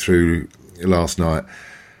I flicked through last night.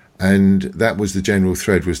 And that was the general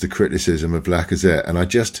thread, was the criticism of Lacazette. And I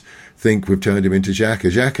just think we've turned him into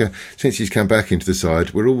Xhaka. Xhaka, since he's come back into the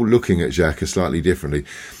side, we're all looking at Xhaka slightly differently.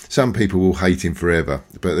 Some people will hate him forever,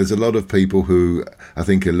 but there's a lot of people who I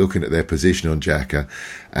think are looking at their position on Xhaka,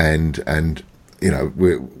 and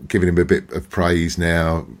we're giving him a bit of praise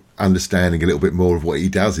now, understanding a little bit more of what he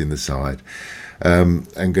does in the side. And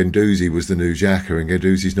Guendouzi was the new Xhaka, and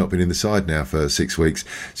Guendouzi's not been in the side now for 6 weeks.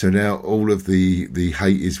 So now all of the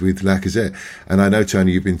hate is with Lacazette. And I know,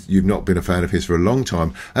 Tony, you've not been a fan of his for a long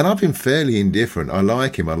time, and I've been fairly indifferent. I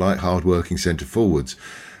like him. I like hard-working centre forwards.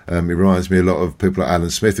 It reminds me a lot of people like Alan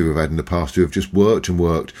Smith who we've had in the past who have just worked and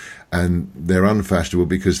worked, and they're unfashionable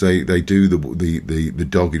because they do the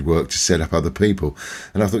dogged work to set up other people.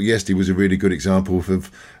 And I thought yesterday was a really good example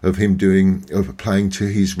of him playing to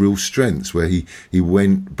his real strengths, where he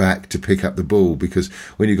went back to pick up the ball, because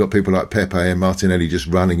when you've got people like Pepe and Martinelli just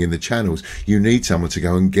running in the channels, you need someone to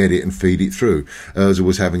go and get it and feed it through. Ozil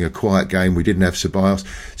was having a quiet game. We didn't have Ceballos,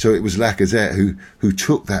 so it was Lacazette who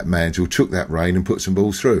took that mantle, took that reign, and put some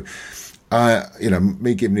balls through.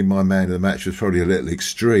 Me giving him my man of the match was probably a little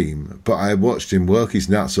extreme, but I watched him work his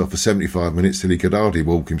nuts off for 75 minutes till he could hardly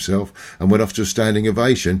walk himself, and went off to a standing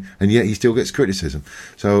ovation, and yet he still gets criticism.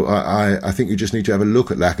 So I think you just need to have a look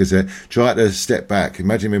at Lacazette, try to step back,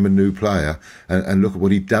 imagine him a new player, and look at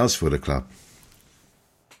what he does for the club.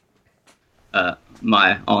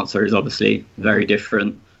 My answer is obviously very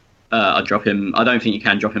different. I'd drop him. I don't think you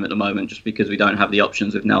can drop him at the moment, just because we don't have the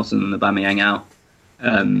options with Nelson and Aubameyang out.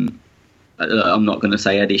 I'm not going to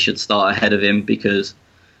say Eddie should start ahead of him, because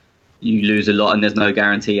you lose a lot and there's no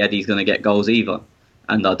guarantee Eddie's going to get goals either.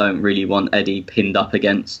 And I don't really want Eddie pinned up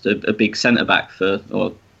against a big centre-back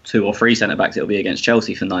or 2 or 3 centre-backs. It'll be against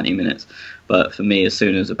Chelsea for 90 minutes. But for me, as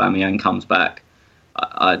soon as Aubameyang comes back,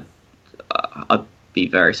 I'd be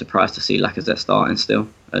very surprised to see Lacazette starting still.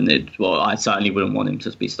 And I certainly wouldn't want him to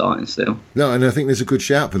be starting still. No, and I think there's a good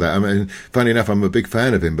shout for that. I mean, funny enough, I'm a big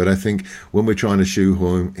fan of him, but I think when we're trying to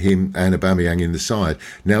shoehorn him and Aubameyang in the side,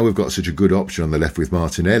 now we've got such a good option on the left with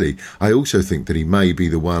Martinelli. I also think that he may be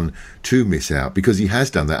the one to miss out, because he has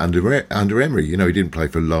done that under Emery. He didn't play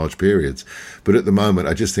for large periods, but at the moment,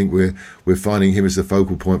 I just think we're finding him as the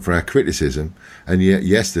focal point for our criticism. And yet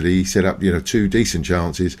yesterday he set up 2 decent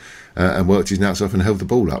chances and worked his nuts off and held the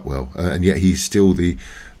ball up well, and yet he's still the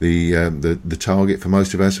target for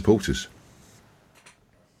most of our supporters.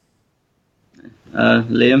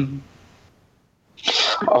 Liam?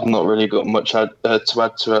 I've not really got much to add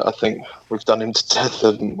to it. I think we've done him to death,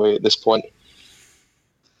 haven't we, at this point?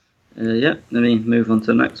 Let me move on to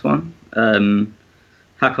the next one.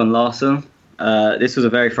 Hakon Larsson. This was a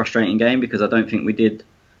very frustrating game because I don't think we did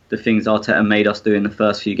the things Arteta made us do in the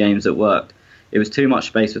first few games that worked. It was too much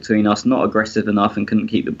space between us, not aggressive enough, and couldn't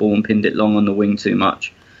keep the ball and pinned it long on the wing too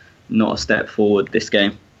much. Not a step forward this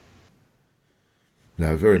game. No,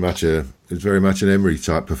 it was very much an Emery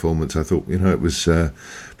type performance. I thought, it was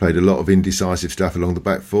played a lot of indecisive stuff along the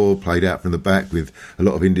back four, played out from the back with a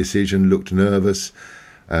lot of indecision, looked nervous,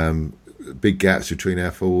 big gaps between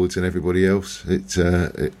our forwards and everybody else.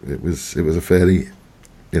 It was a fairly,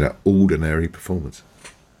 ordinary performance.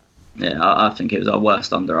 Yeah, I think it was our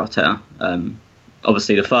worst under Arteta.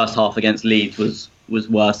 Obviously, the first half against Leeds was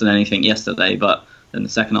worse than anything yesterday, but then the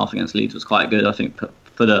second half against Leeds was quite good. I think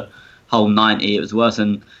for the whole 90, it was worse.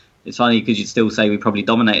 And it's funny because you'd still say we probably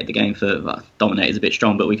dominated the game dominate is a bit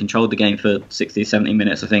strong, but we controlled the game for 60, 70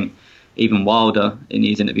 minutes. I think even Wilder, in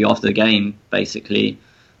his interview after the game, basically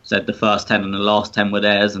said the first 10 and the last 10 were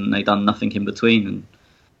theirs and they done nothing in between. And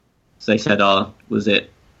so they said,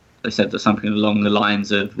 they said that something along the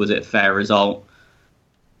lines of, was it a fair result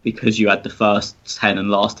because you had the first 10 and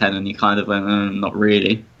last 10, and you kind of went, not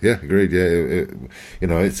really. Yeah, agreed. Yeah,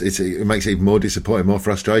 it makes it even more disappointing, more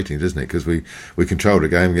frustrating, doesn't it? Because we controlled a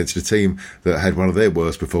game against a team that had one of their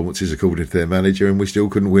worst performances according to their manager, and we still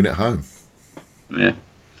couldn't win at home. Yeah.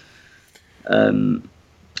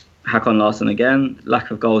 Hakon Larsson again. Lack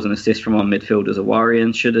of goals and assists from our midfielders are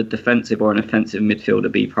worrying. Should a defensive or an offensive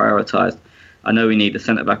midfielder be prioritised? I know we need a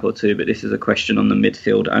centre-back or two, but this is a question on the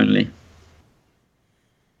midfield only.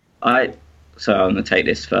 So I'm going to take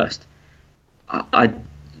this first. I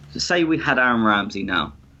say we had Aaron Ramsey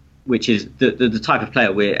now, which is the type of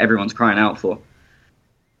player where everyone's crying out for.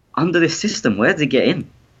 Under this system, where did he get in?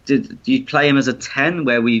 Did you play him as a 10,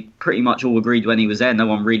 where we pretty much all agreed when he was there, no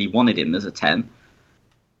one really wanted him as a 10?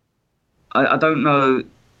 I don't know.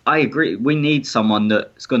 I agree. We need someone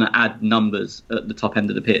that's going to add numbers at the top end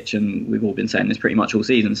of the pitch, and we've all been saying this pretty much all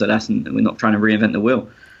season, so we're not trying to reinvent the wheel.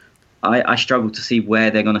 I struggle to see where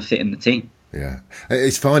they're going to fit in the team. Yeah,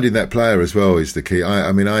 it's finding that player as well is the key.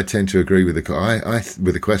 I tend to agree with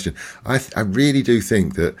the question. I really do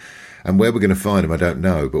think that, and where we're going to find him, I don't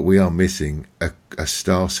know, but we are missing a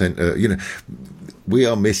star centre. We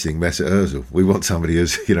are missing Mesut Ozil. We want somebody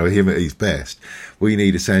as him at his best. We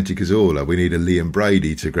need a Santi Cazorla. We need a Liam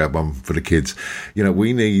Brady to grab one for the kids.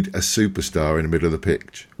 We need a superstar in the middle of the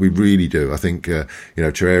pitch. We really do. I think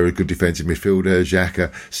Torreira, good defensive midfielder,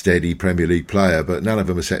 Xhaka, steady Premier League player, but none of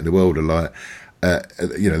them are setting the world alight.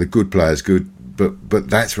 The good players, good, but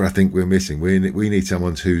that's where I think we're missing. We need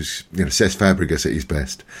someone who's Cesc Fabregas at his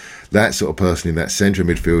best. That sort of person in that centre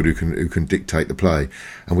midfield who can dictate the play,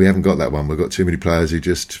 and we haven't got that one. We've got too many players who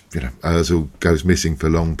just Ozil goes missing for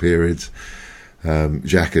long periods.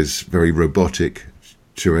 Xhaka's very robotic.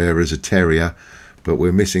 Torreira's a terrier, but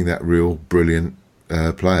we're missing that real brilliant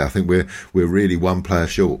player. I think we're really one player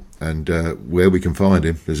short, and where we can find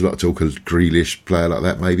him, there's a lot of talk of Grealish, player like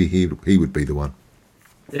that. Maybe he would be the one.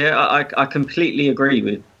 Yeah, I completely agree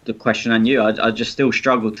with the question and you. I just still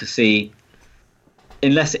struggle to see,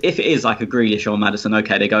 unless if it is like a Grealish or Maddison,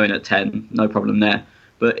 okay, they go in at 10, no problem there.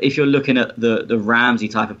 But if you're looking at the Ramsey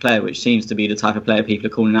type of player, which seems to be the type of player people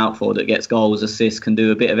are calling out for, that gets goals, assists, can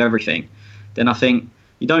do a bit of everything, then I think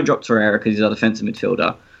you don't drop Torreira because he's a defensive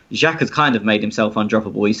midfielder. Xhaka's kind of made himself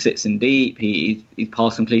undroppable. He sits in deep, his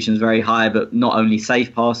pass completion is very high, but not only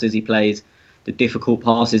safe passes, he plays the difficult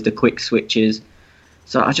passes, the quick switches.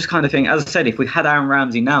 So I just kind of think, as I said, if we had Aaron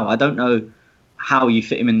Ramsey now, I don't know how you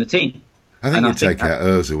fit him in the team. I think you'd take out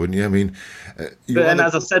Ozil, wouldn't you? I mean, but then,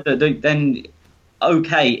 as I said, then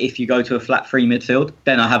okay, if you go to a flat 3 midfield,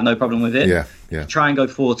 then I have no problem with it. Yeah. Try and go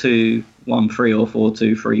 4-2-1-3 or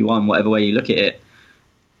 4-2-3-1, whatever way you look at it.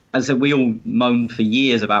 As I said, we all moaned for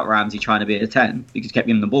years about Ramsey trying to be a 10 because he kept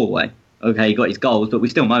giving the ball away. Okay, he got his goals, but we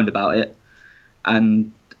still moaned about it.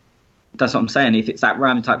 And that's what I'm saying. If it's that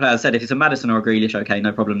Ramsey type player, as I said, if it's a Maddison or a Grealish, okay,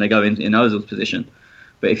 no problem, they go in Ozil's position.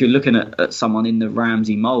 But if you're looking at someone in the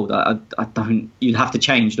Ramsey mould, I don't. You'd have to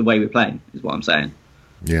change the way we're playing, is what I'm saying.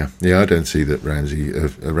 Yeah, I don't see that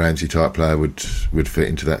a Ramsey type player would fit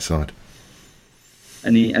into that side.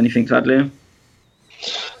 Anything to add, Liam?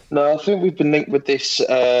 No, I think we've been linked with this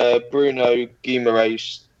Bruno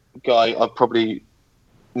Guimaraes guy. I probably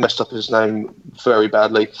messed up his name very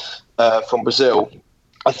badly, from Brazil.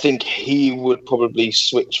 I think he would probably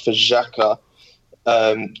switch for Xhaka,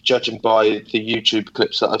 judging by the YouTube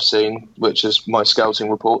clips that I've seen, which is my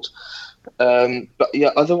scouting report. But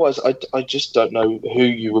yeah, otherwise, I just don't know who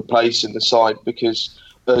you replace in the side, because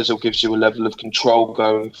Ozil gives you a level of control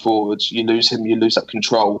going forwards. You lose him, you lose that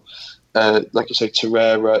control. like you say,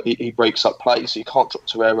 Torreira, he breaks up play, so you can't drop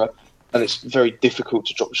Torreira, and it's very difficult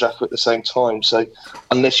to drop Xhaka at the same time. So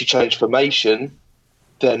unless you change formation,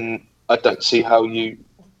 then I don't see how you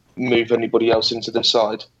move anybody else into the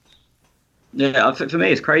side. Yeah, for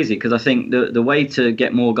me it's crazy because I think the way to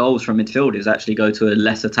get more goals from midfield is actually go to a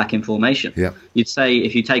less attacking formation. Yeah. You'd say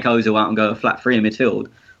if you take Ozil out and go a flat three in midfield,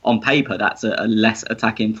 on paper that's a less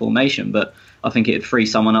attacking formation, but I think it'd free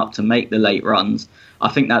someone up to make the late runs. I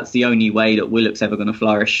think that's the only way that Willock's ever going to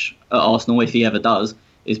flourish at Arsenal, if he ever does,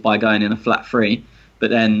 is by going in a flat three. But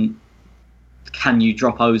then can you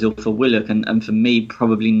drop Ozil for Willock? And for me,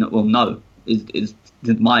 probably no, is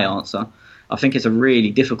my answer. I think it's a really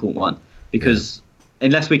difficult one. Because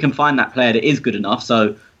unless we can find that player that is good enough,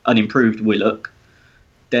 so an improved Willock,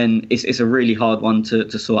 then it's a really hard one to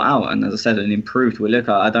sort out. And as I said, an improved Willock,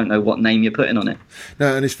 I don't know what name you're putting on it.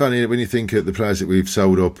 No, and it's funny when you think of the players that we've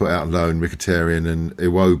sold or put out on loan, Mkhitaryan and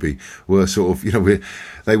Iwobi, were sort of,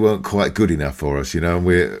 they weren't quite good enough for us, and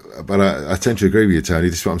but I tend to agree with you, Tony.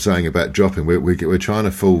 This is what I'm saying about dropping. We're trying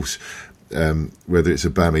to force. Whether it's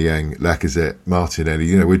Aubameyang, Lacazette,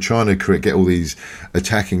 Martinelli, we're trying to get all these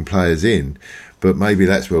attacking players in, but maybe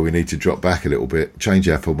that's where we need to drop back a little bit, change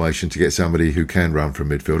our formation to get somebody who can run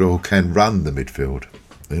from midfield or can run the midfield,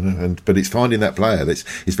 but it's finding that player. It's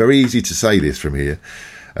very easy to say this from here,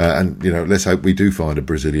 and let's hope we do find a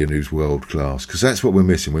Brazilian who's world class, because that's what we're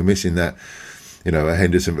missing. We're missing that. A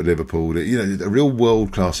Henderson for Liverpool, a real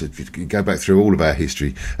world class. If you go back through all of our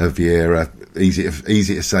history of Vieira,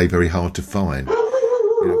 easy to say, very hard to find.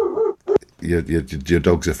 Your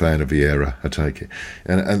dog's a fan of Vieira, I take it,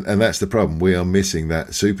 and that's the problem. We are missing that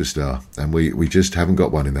superstar, and we just haven't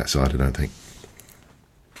got one in that side, I don't think.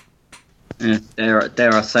 Yeah,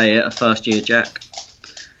 dare I say it, a first year Jack.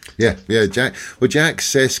 Yeah, Jack. Well, Jack,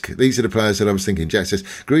 Cesc, these are the players that I was thinking. Jack Cesc.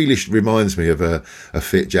 Grealish reminds me of a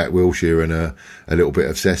fit Jack Wilshere and a little bit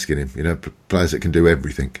of Cesc in him. Players that can do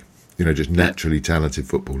everything. Just naturally talented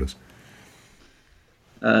footballers.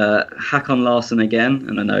 Hakon Larsson again,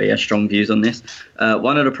 and I know he has strong views on this.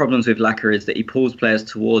 One of the problems with Laka is that he pulls players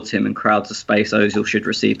towards him and crowds the space Ozil should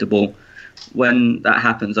receive the ball. When that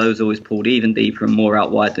happens, Ozil is pulled even deeper and more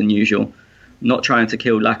out wide than usual. Not trying to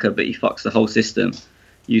kill Laka, but he fucks the whole system.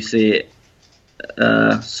 You see it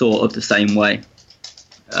sort of the same way.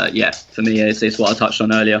 For me, it's what I touched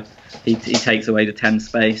on earlier. He takes away the 10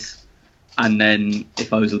 space, and then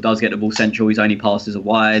if Ozil does get the ball central, his only passes are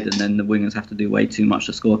wide, and then the wingers have to do way too much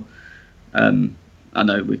to score. I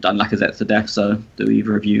know we've done Lacazette to death, so do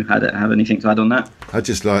either of you have anything to add on that? I'd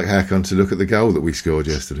just like Hakon to look at the goal that we scored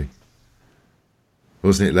yesterday.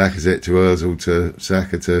 Wasn't it Lacazette to Ozil to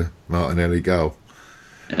Saka to Martinelli goal?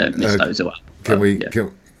 Missed Ozil out.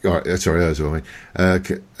 All right, sorry, Ozil.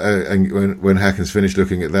 And when Hakon's finished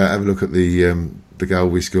looking at that, have a look at the goal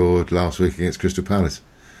we scored last week against Crystal Palace.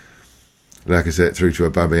 Lacazette through to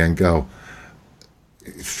a Aubameyang goal.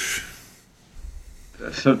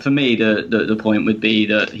 For me, the point would be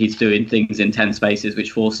that he's doing things in 10 spaces,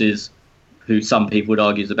 which forces who some people would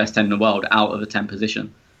argue is the best 10 in the world out of a 10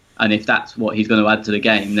 position. And if that's what he's going to add to the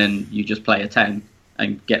game, then you just play a 10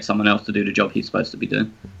 and get someone else to do the job he's supposed to be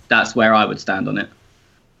doing. That's where I would stand on it.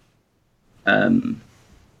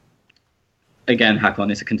 Again,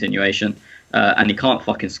 Hakon is a continuation, and he can't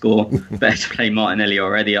fucking score. Better to play Martinelli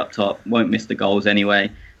already up top, won't miss the goals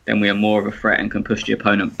anyway. Then we are more of a threat and can push the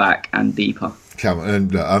opponent back and deeper. Come on,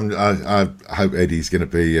 and I hope Eddie's going to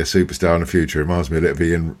be a superstar in the future. Reminds me a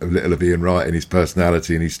little of Ian Wright in his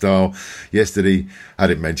personality and his style. Yesterday, I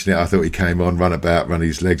didn't mention it, I thought he came on, run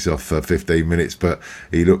his legs off for 15 minutes, but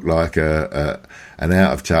he looked like an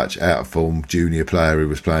out of touch, out of form junior player who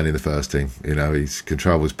was playing in the first team. His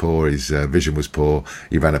control was poor, his vision was poor,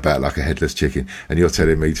 he ran about like a headless chicken, and you're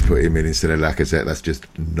telling me to put him in instead of Lacazette? That's just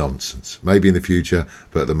nonsense. Maybe in the future,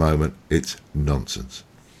 but at the moment, it's nonsense.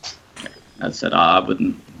 As I said, I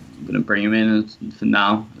wouldn't bring him in for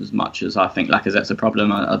now, as much as I think Lacazette's a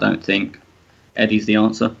problem. I don't think Eddie's the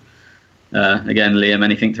answer. Again, Liam,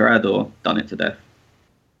 anything to add, or done it to death?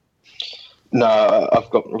 No, I've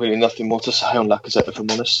got really nothing more to say on Lacazette, if I'm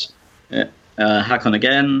honest. Yeah. Hakon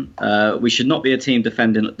again. We should not be a team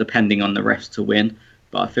depending on the refs to win,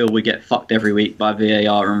 but I feel we get fucked every week by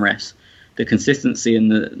VAR and refs. The consistency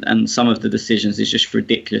and some of the decisions is just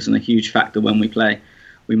ridiculous and a huge factor when we play.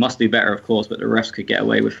 We must do better, of course, but the refs could get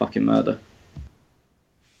away with fucking murder.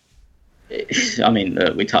 I mean,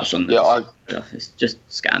 we touched on this. Yeah, it's just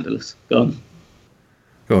scandalous. Go on,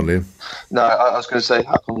 Liam. No, I was going to say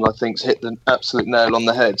Hakon, I think, hit the absolute nail on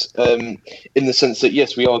the head. In the sense that,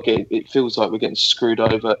 yes, it feels like we're getting screwed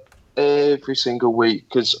over every single week.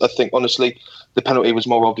 Because I think, honestly, the penalty was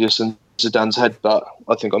more obvious than Zidane's head, but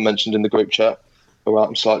I think I mentioned in the group chat, all right,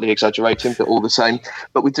 I'm slightly exaggerating, but all the same.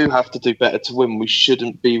 But we do have to do better to win. We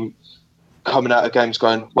shouldn't be coming out of games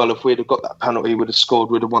going, well, if we'd have got that penalty, we'd have scored,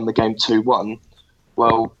 we'd have won the game 2-1.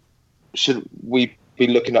 Well, should we be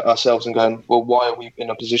looking at ourselves and going, well, why are we in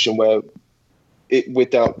a position where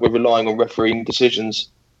we're relying on refereeing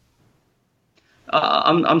decisions?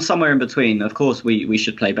 I'm somewhere in between. Of course, we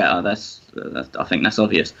should play better. I think that's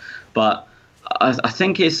obvious. But I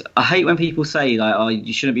think I hate when people say like, oh,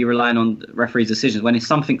 you shouldn't be relying on referees' decisions when it's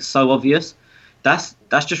something so obvious. That's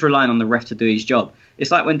just relying on the ref to do his job.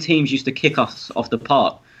 It's like when teams used to kick us off the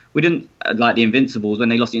park. We didn't, like the Invincibles when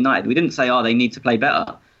they lost to United, we didn't say, oh, they need to play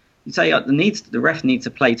better. You say the ref needs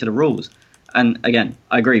to play to the rules. And again,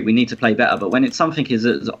 I agree, we need to play better. But when it's something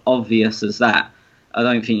as obvious as that, I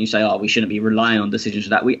don't think you say, oh, we shouldn't be relying on decisions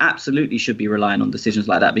like that. We absolutely should be relying on decisions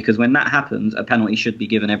like that, because when that happens, a penalty should be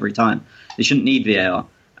given every time. It shouldn't need VAR.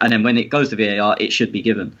 And then when it goes to VAR, it should be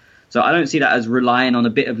given. So I don't see that as relying on a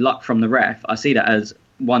bit of luck from the ref. I see that as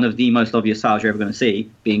one of the most obvious fouls you're ever going to see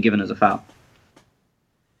being given as a foul.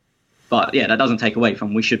 But yeah, that doesn't take away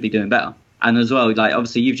from we should be doing better. And as well, like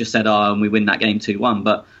obviously you've just said, oh, and we win that game 2-1,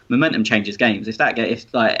 but momentum changes games. If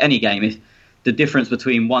like any game, if the difference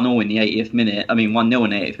between 1-0 in the 80th minute, 1-0 in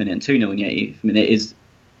the 80th minute and 2-0 in the 80th minute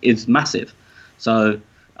is massive. So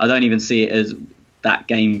I don't even see it as that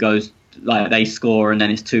game goes like they score and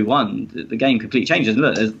then it's 2-1. The game completely changes.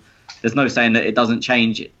 Look, there's no saying that it doesn't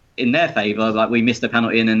change in their favour. Like we missed a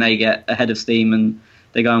penalty and then they get ahead of steam and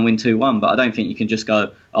they go and win 2-1. But I don't think you can just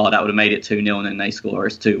go, oh, that would have made it 2-0 and then they score,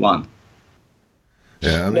 it's 2-1.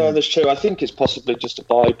 Yeah, no, that's true. I think it's possibly just a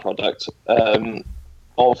byproduct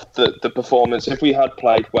of the performance. If we had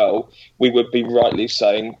played well, we would be rightly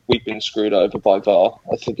saying we've been screwed over by VAR.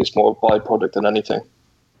 I think it's more a byproduct than anything.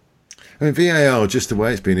 I mean, VAR, just the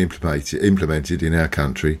way it's been implemented in our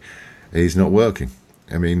country, is not working.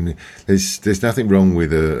 I mean, there's nothing wrong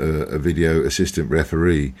with a video assistant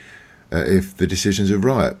referee if the decisions are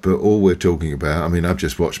right. But all we're talking about, I mean, I've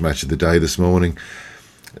just watched Match of the Day this morning.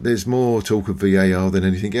 There's more talk of VAR than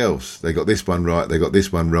anything else. They got this one right, they got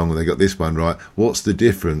this one wrong, and they got this one right. What's the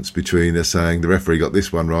difference between us saying the referee got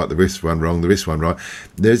this one right, this one wrong, this one right?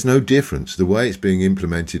 There's no difference. The way it's being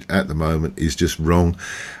implemented at the moment is just wrong.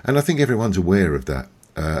 And I think everyone's aware of that.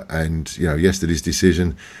 And, you know, yesterday's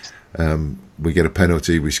decision, we get a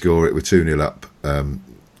penalty, we score it, we're 2-0 up.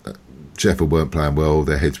 Sheffield weren't playing well,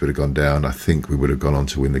 their heads would have gone down. I think we would have gone on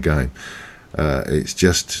to win the game. It's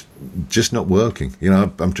just not working. You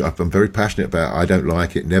know, I'm very passionate about it. I don't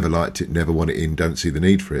like it, never liked it, never want it in, don't see the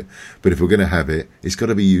need for it. But if we're going to have it, it's got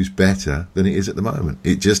to be used better than it is at the moment.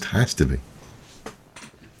 It just has to be.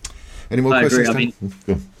 Any more questions? I agree.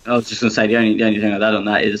 I was just going to say the only thing I'd add on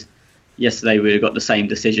that is yesterday we got the same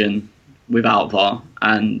decision without VAR,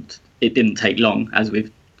 and it didn't take long, as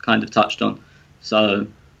we've kind of touched on. So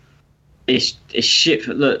it's shit.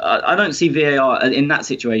 Look, I don't see VAR in that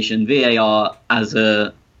situation. VAR as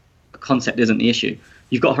a concept isn't the issue.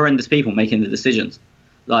 You've got horrendous people making the decisions.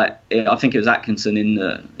 Like I think it was Atkinson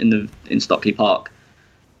in Stockley Park.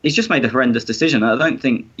 He's just made a horrendous decision. I don't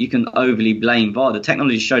think you can overly blame VAR. The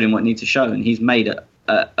technology showed him what it needs to show, and he's made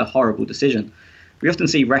a horrible decision. We often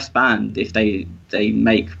see refs banned if they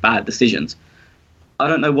make bad decisions. I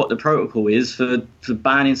don't know what the protocol is for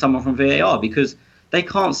banning someone from VAR, because they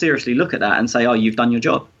can't seriously look at that and say, oh, you've done your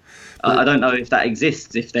job. I don't know if that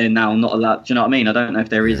exists, if they're now not allowed. Do you know what I mean? I don't know if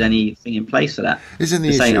there is anything in place for that. Isn't the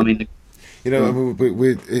issue? Saying, I mean, you know,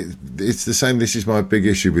 it's the same. This is my big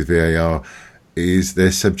issue with VAR, is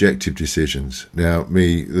their subjective decisions. Now,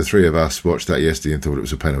 the three of us watched that yesterday and thought it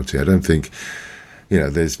was a penalty. I don't think, you know,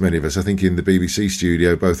 there's many of us. I think in the BBC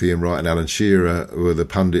studio, both Ian Wright and Alan Shearer were the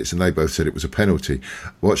pundits, and they both said it was a penalty.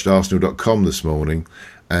 Watched Arsenal.com this morning,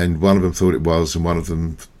 and one of them thought it was, and one of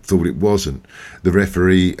them thought it wasn't. The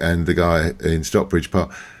referee and the guy in Stockley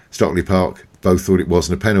Park both thought it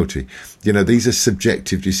wasn't a penalty. You know, these are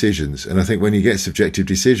subjective decisions, and I think when you get subjective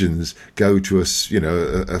decisions go to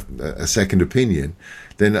a second opinion,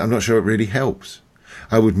 then I'm not sure it really helps.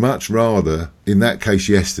 I would much rather, in that case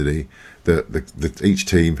yesterday, that each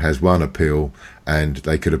team has one appeal, and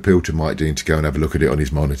they could appeal to Mike Dean to go and have a look at it on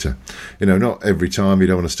his monitor. You know, not every time, you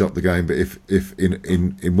don't want to stop the game, but if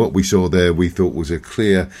in what we saw there we thought was a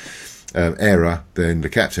clear error, then the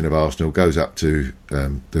captain of Arsenal goes up to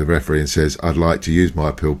the referee and says, I'd like to use my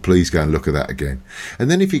appeal, please go and look at that again.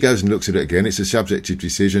 And then if he goes and looks at it again, it's a subjective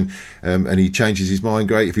decision, and he changes his mind,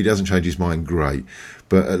 great. If he doesn't change his mind, great.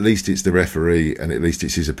 But at least it's the referee, and at least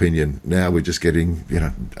it's his opinion. Now we're just getting, you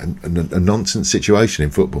know, a nonsense situation in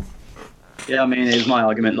football. Yeah, I mean, it was my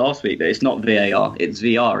argument last week that it's not VAR, it's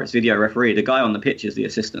VR, it's video referee. The guy on the pitch is the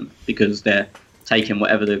assistant because they're taking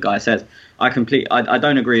whatever the guy says. I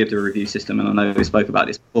don't agree with the review system, and I know we spoke about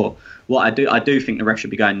this before. What I do think the ref should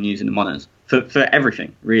be going and using the monitors for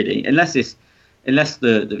everything, really, unless the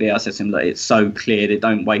VR system that it's so clear that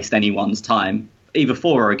don't waste anyone's time, either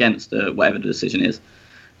for or against whatever the decision is.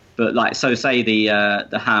 But like, so say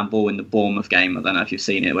the handball in the Bournemouth game. I don't know if you've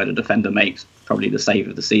seen it, where the defender makes probably the save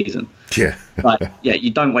of the season. Yeah. Yeah, you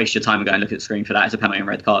don't waste your time and go and look at the screen for that. It's a penalty and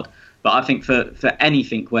red card. But I think for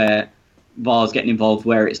anything where VAR's getting involved,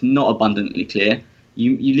 where it's not abundantly clear,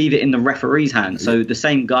 you leave it in the referee's hands. So the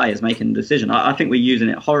same guy is making the decision. I think we're using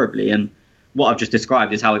it horribly, and what I've just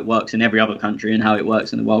described is how it works in every other country and how it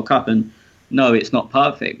works in the World Cup. And no, it's not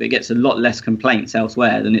perfect, but it gets a lot less complaints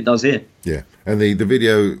elsewhere than it does here. Yeah, and the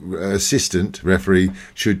video assistant referee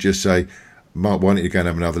should just say, Mark, why don't you go and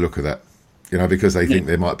have another look at that? Because they think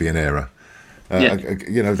there might be an error.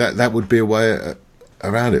 That would be a way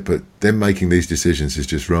around it, but them making these decisions is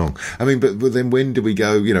just wrong. I mean, but then when do we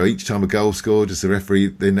go, each time a goal scored, does the referee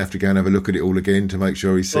then have to go and have a look at it all again to make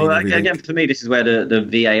sure he's seen everything? Again, for me, this is where the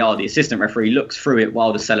VAR, the assistant referee, looks through it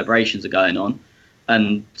while the celebrations are going on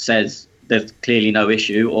and says there's clearly no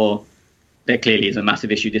issue, or there clearly is a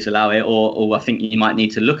massive issue, disallow it, or I think you might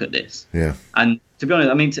need to look at this. Yeah. And to be honest,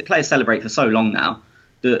 I mean, players celebrate for so long now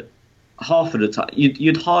that half of the time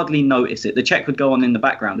you'd hardly notice it. The check would go on in the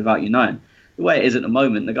background without you knowing. The way it is at the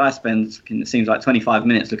moment, the guy spends, it seems like 25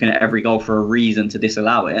 minutes looking at every goal for a reason to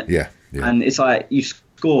disallow it. Yeah. And it's like you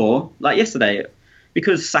score, like yesterday,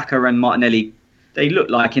 because Saka and Martinelli, they look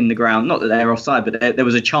like in the ground, not that they're offside, but there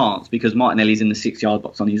was a chance because Martinelli's in the 6-yard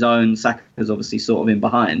box on his own. Saka's obviously sort of in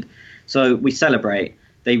behind. So we celebrate.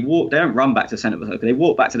 They don't run back to the centre circle. They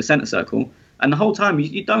walk back to the centre circle. And the whole time,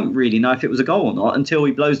 you don't really know if it was a goal or not until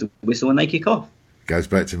he blows the whistle and they kick off. Goes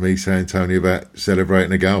back to me saying, Tony, about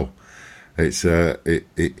celebrating a goal. It's it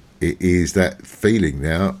is that feeling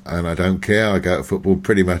now, and I don't care. I go to football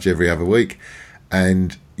pretty much every other week,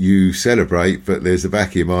 and you celebrate, but there's the back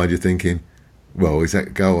of your mind, you're thinking, well, is that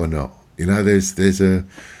a goal or not? There's a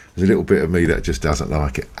little bit of me that just doesn't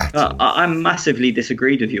like it at all. I massively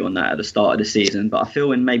disagreed with you on that at the start of the season, but I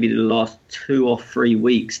feel in maybe the last 2 or 3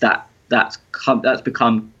 weeks that's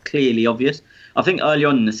become clearly obvious. I think early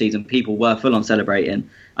on in the season, people were full on celebrating,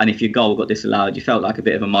 and if your goal got disallowed, you felt like a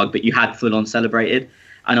bit of a mug, but you had full on celebrated.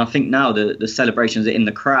 And I think now the celebrations in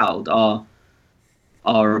the crowd are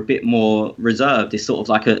a bit more reserved. It's sort of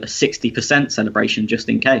like a 60% celebration just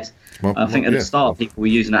in case. I think at the start people were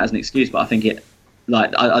using that as an excuse, but I think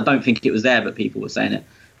I don't think it was there, but people were saying it.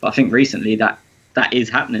 But I think recently that is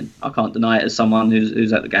happening. I can't deny it as someone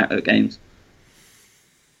who's at the games.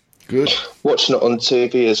 Good. Watching it on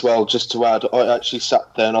TV as well, just to add, I actually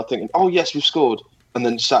sat there and I'm thinking, oh yes, we've scored. And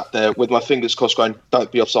then sat there with my fingers crossed going, don't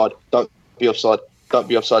be offside, don't be offside, don't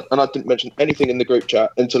be offside. And I didn't mention anything in the group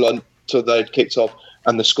chat until they'd kicked off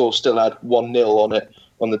and the score still had 1-0 on it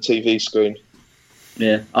on the TV screen.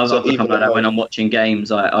 Yeah, I've become like that when I'm watching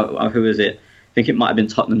games. Who is it? I think it might have been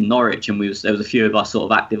Tottenham Norwich, and there was a few of us sort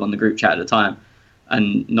of active on the group chat at the time.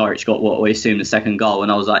 And Norwich got what we assumed the second goal, and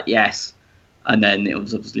I was like, yes. And then it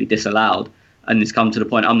was obviously disallowed. And it's come to the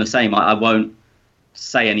point, I'm the same. I won't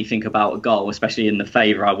say anything about a goal, especially in the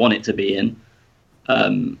favour I want it to be in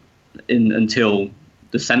until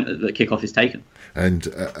the kickoff is taken. And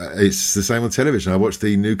it's the same on television. I watched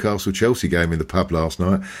the Newcastle-Chelsea game in the pub last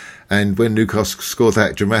night, and when Newcastle scored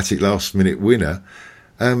that dramatic last-minute winner,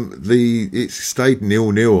 it stayed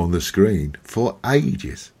 0-0 on the screen for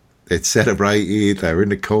ages. They'd celebrated, they were in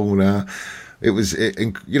the corner. It was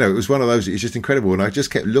one of those. It's just incredible, and I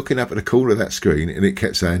just kept looking up at the corner of that screen, and it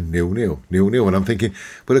kept saying 0-0, 0-0, and I'm thinking,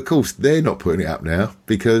 well, of course they're not putting it up now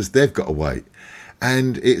because they've got to wait,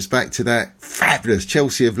 and it's back to that fabulous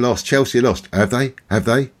Chelsea have lost, have they,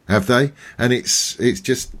 and it's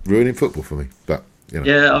just ruining football for me. But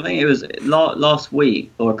yeah, I think it was last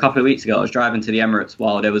week or a couple of weeks ago. I was driving to the Emirates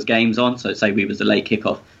while there was games on, so say we was the late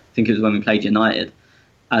kickoff. I think it was when we played United,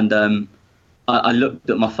 and I looked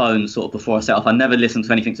at my phone sort of before I set off. I never listen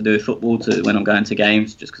to anything to do with football when I'm going to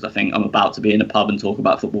games, just because I think I'm about to be in a pub and talk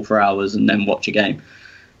about football for hours and then watch a game.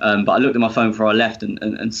 But I looked at my phone before I left,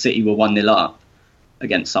 and City were 1-0 up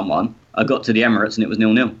against someone. I got to the Emirates and it was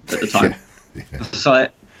 0-0 at the time. Yeah. So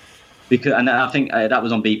I think that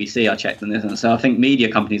was on BBC. I checked on this, and so I think media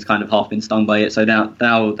companies kind of half been stung by it. So now,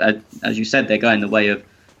 as you said, they're going the way of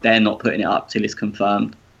they're not putting it up till it's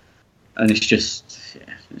confirmed, and it's just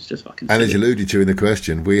fucking silly. And as you alluded to in the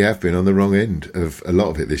question, we have been on the wrong end of a lot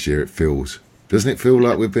of it this year, it feels. Doesn't it feel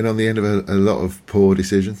like we've been on the end of a lot of poor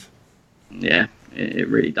decisions? Yeah, it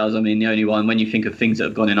really does. I mean, the only one, when you think of things that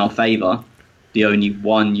have gone in our favour, the only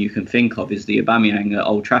one you can think of is the Aubameyang at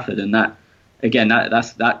Old Trafford, and that again,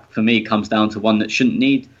 that for me comes down to one that shouldn't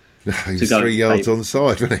need He's 3 yards on the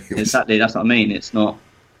side, wasn't he? Exactly, that's what I mean. It's not.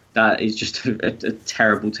 That is just a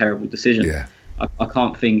terrible, terrible decision. Yeah. I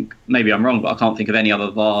can't think. Maybe I'm wrong, but I can't think of any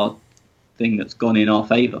other VAR thing that's gone in our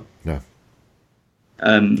favour. No.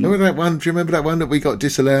 Remember that one? Do you remember that one that we got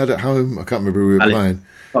disallowed at home? I can't remember who we were playing.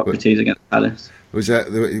 Socrates against Palace. Was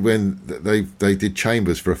that when they did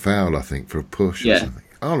Chambers for a foul? I think for a push or something.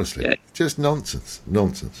 Honestly, just nonsense.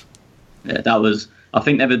 Yeah, that was. I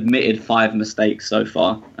think they've admitted 5 mistakes so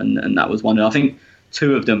far, and that was one. I think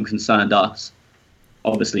 2 of them concerned us,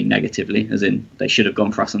 obviously negatively, as in they should have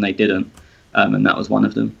gone for us and they didn't. And that was one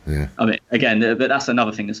of them. Yeah. I mean, again, but that's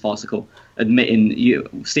another thing that's farcical.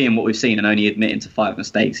 Seeing what we've seen and only admitting to 5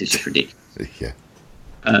 mistakes is just ridiculous. Yeah.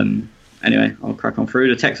 Anyway, I'll crack on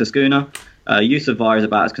through. The Texas Schooner. Use of VAR is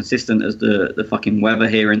about as consistent as the fucking weather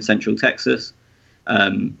here in Central Texas.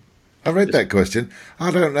 I read that question. I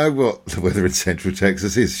don't know what the weather in Central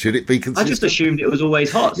Texas is. Should it be consistent? I just assumed it was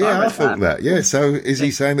always hot. So I thought that. Yeah, so is he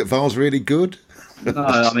saying that VAR's really good? No,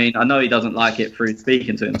 I mean, I know he doesn't like it through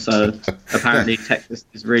speaking to him, so apparently Texas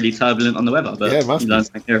is really turbulent on the weather, but it must you learn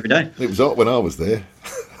something every day. It was hot when I was there.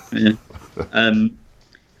 Yeah.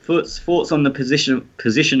 Thoughts on the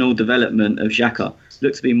positional development of Xhaka?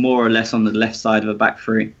 Looked to be more or less on the left side of a back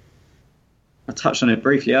three. I touched on it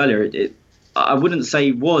briefly earlier. I wouldn't say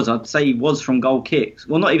he was. I'd say he was from goal kicks.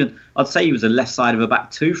 Well, not even. I'd say he was the left side of a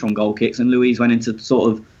back 2 from goal kicks, and Luiz went into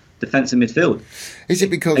sort of defensive midfield. Is it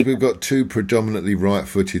because we've got 2 predominantly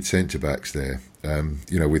right-footed centre-backs there,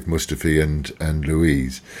 with Mustafi and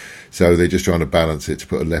Luiz? So they're just trying to balance it to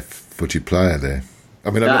put a left-footed player there. I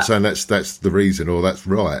mean, I'm not saying that's the reason or that's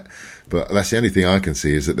right, but that's the only thing I can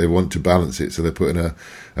see is that they want to balance it, so they're putting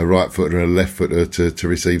a right footer and a left footer to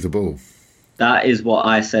receive the ball. That is what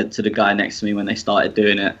I said to the guy next to me when they started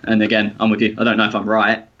doing it. And again, I'm with you. I don't know if I'm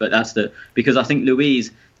right, but because I think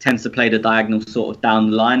Luiz tends to play the diagonal sort of down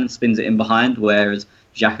the line and spins it in behind, whereas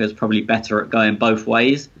Xhaka's probably better at going both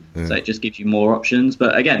ways. Yeah. So it just gives you more options.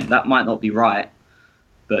 But again, that might not be right.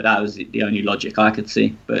 But that was the only logic I could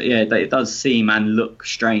see. But yeah, it does seem and look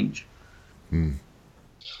strange.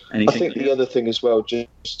 I think the other thing as well,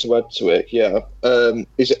 just to add to it,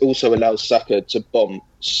 is it also allows Saka to bomb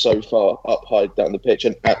so far up high down the pitch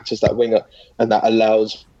and act as that winger, and that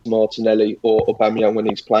allows Martinelli or Aubameyang when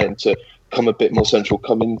he's playing to come a bit more central,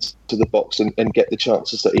 come into the box and get the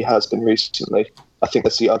chances that he has been recently. I think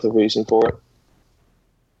that's the other reason for it.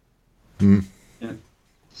 Yeah.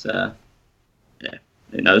 So,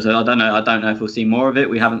 who knows? I don't know if we'll see more of it.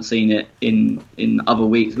 We haven't seen it in other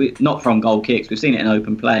weeks. Not from goal kicks. We've seen it in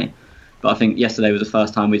open play. But I think yesterday was the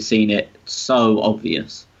first time we'd seen it so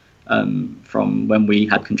obvious from when we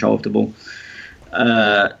had control of the ball.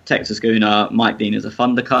 Texas Schooner, Mike Dean is a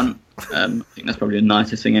thunder cunt. I think that's probably the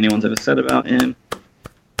nicest thing anyone's ever said about him.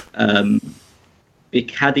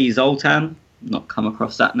 Big Hadi Zoltan, not come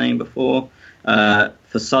across that name before.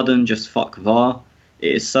 For Sudden, just fuck VAR.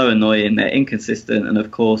 It is so annoying. They're inconsistent, and of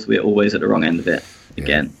course, we're always at the wrong end of it.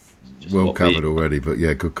 Again, well covered already, but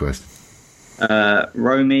yeah, good question.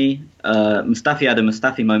 Romy, Mustafi had a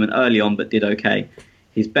Mustafi moment early on, but did okay.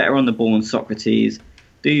 He's better on the ball than Socrates.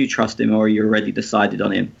 Do you trust him, or are you already decided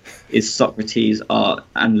on him? Is Socrates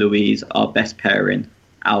and Luiz our best pairing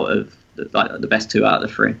out of the best 2 out of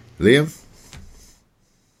the 3? Liam?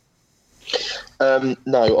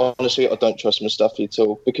 No, honestly, I don't trust Mustafi at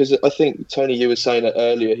all, because I think, Tony, you were saying it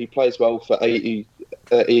earlier, he plays well for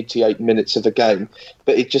 88 minutes of a game,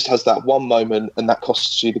 but it just has that one moment and that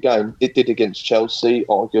costs you the game. It did against Chelsea,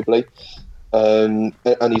 arguably,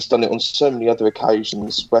 and he's done it on so many other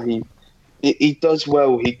occasions where he does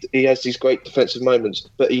well. He has these great defensive moments,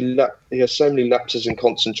 but he has so many lapses in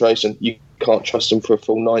concentration, you can't trust him for a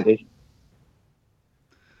full 90.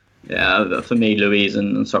 Yeah, for me, Luiz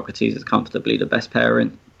and Socrates is comfortably the best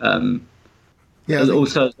pairing.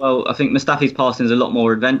 Also, as well, I think Mustafi's passing is a lot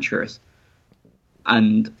more adventurous.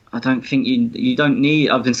 And I don't think you don't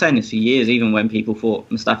need... I've been saying this for years, even when people thought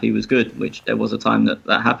Mustafi was good, which there was a time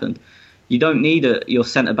that happened. You don't need your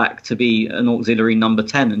centre-back to be an auxiliary number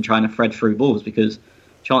 10 and trying to thread through balls, because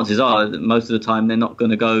chances are that most of the time they're not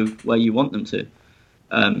going to go where you want them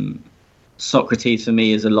to. Socrates, for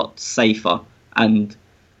me, is a lot safer, and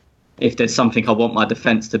if there's something I want my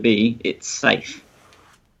defence to be, it's safe.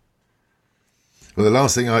 Well, the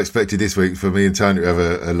last thing I expected this week for me and Tony to have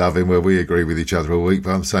a love-in where we agree with each other all week, but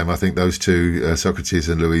I'm saying I think those two, Socrates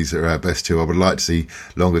and Louise, are our best two. I would like to see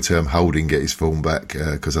longer-term Holding get his form back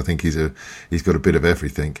because I think he's got a bit of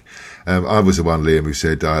everything. I was the one, Liam, who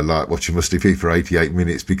said I like watching Mustafi for 88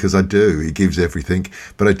 minutes because I do. He gives everything,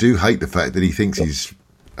 but I do hate the fact that he thinks he's.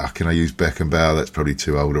 Can I use Beckenbauer? That's probably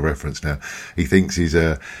too old a reference now. He thinks he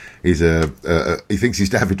thinks he's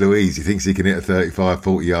David Luiz. He thinks he can hit a 35,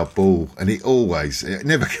 40-yard ball, and it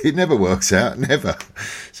never works out, never.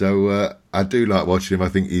 So I do like watching him. I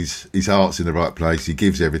think his heart's in the right place. He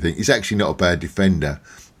gives everything. He's actually not a bad defender,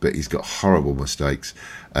 but he's got horrible mistakes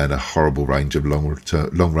and a horrible range of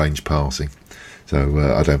long range passing. So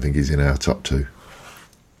I don't think he's in our top two.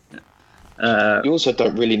 You also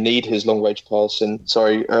don't really need his long range passing.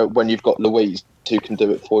 When you've got Louise who can do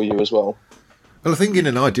it for you as well. Well, I think in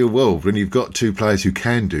an ideal world, when you've got two players who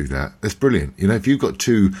can do that, that's brilliant. You know, if you've got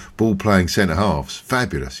two ball-playing centre-halves,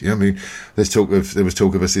 fabulous. You know what I mean? There was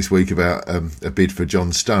talk of us this week about a bid for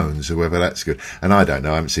John Stones, or whether that's good. And I don't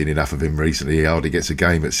know. I haven't seen enough of him recently. He hardly gets a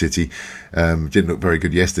game at City. Didn't look very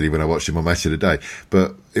good yesterday when I watched him on Match of the Day.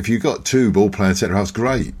 But if you've got two ball-playing centre-halves,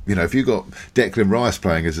 great. You know, if you've got Declan Rice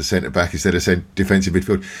playing as a centre-back instead of defensive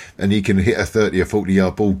midfield, and he can hit a 30 or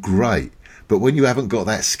 40-yard ball, great. But when you haven't got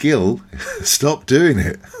that skill, stop doing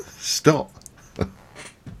it. Stop.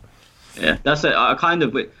 Yeah, that's it. I kind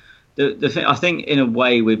of the thing. I think in a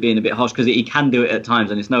way we're being a bit harsh because he can do it at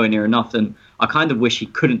times, and it's nowhere near enough. And I kind of wish he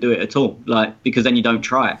couldn't do it at all, because then you don't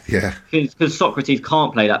try. Yeah. Because Socrates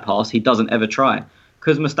can't play that pass, he doesn't ever try.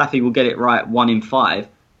 Because Mustafi will get it right 1 in 5,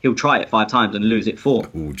 he'll try it 5 times and lose it 4.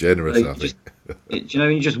 Oh, generous, I think.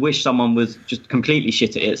 You just wish someone was just completely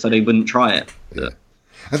shit at it so they wouldn't try it. Yeah.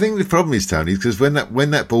 I think the problem is, Tony, because when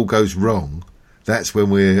that ball goes wrong, that's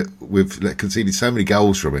when we've conceded so many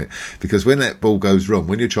goals from it. Because when that ball goes wrong,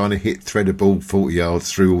 when you're trying to thread a ball 40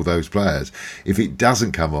 yards through all those players, if it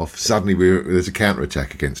doesn't come off, suddenly there's a counter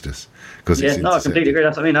attack against us. I completely agree.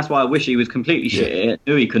 That's why I wish he was completely shit at it,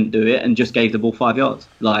 knew he couldn't do it, and just gave the ball 5 yards.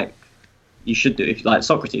 Like you should do, like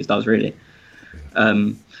Socrates does, really.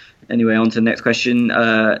 Anyway, on to the next question.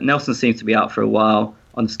 Nelson seems to be out for a while.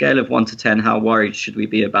 On a scale of 1 to 10, how worried should we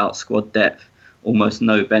be about squad depth? Almost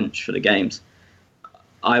no bench for the games.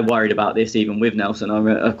 I worried about this even with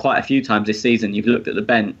Nelson. Quite a few times this season, you've looked at the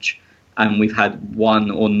bench and we've had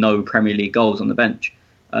 1 or no Premier League goals on the bench.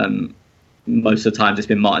 Most of the times it's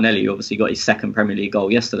been Martinelli, who obviously got his 2nd Premier League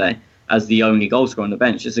goal yesterday, as the only goal scorer on the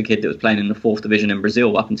bench. It's a kid that was playing in the 4th division in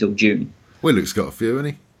Brazil up until June. Willock's got a few,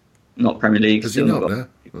 hasn't he? Not Premier League. Has he not now?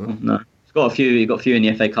 No. Got a few. He got a few in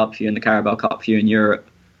the FA Cup, a few in the Carabao Cup, a few in Europe,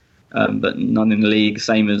 but none in the league.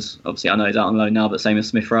 Same as, obviously, I know he's out on loan now, but same as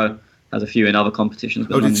Smith Rowe has a few in other competitions.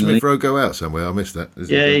 But did Smith Rowe go out somewhere? I missed that.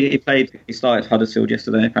 He played. He started Huddersfield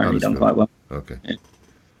yesterday. Apparently, done quite well. Okay.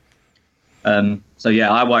 Yeah.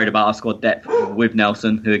 I worried about our squad depth with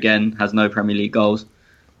Nelson, who again has no Premier League goals.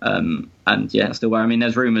 Still worried. I mean,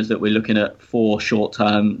 there's rumours that we're looking at 4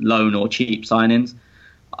 short-term loan or cheap signings.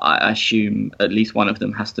 I assume at least one of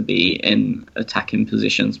them has to be in attacking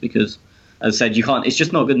positions because, as I said, you can't. It's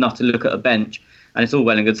just not good enough to look at a bench, and it's all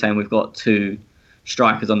well and good saying we've got 2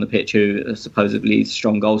 strikers on the pitch who are supposedly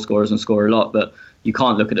strong goal scorers and score a lot, but you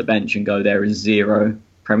can't look at a bench and go there is 0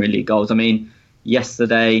 Premier League goals. I mean,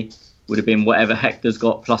 yesterday would have been whatever Hector's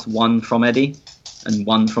got plus 1 from Eddie and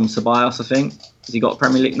 1 from Ceballos, I think. Has he got a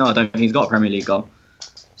Premier League? No, I don't think he's got a Premier League goal.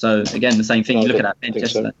 So again, the same thing. You look at that bench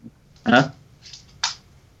yesterday. Huh?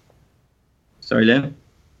 Sorry, Liam?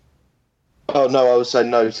 Oh, no, I was saying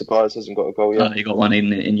no, Ceballos hasn't got a goal yet. Oh, he got one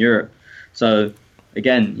in Europe. So,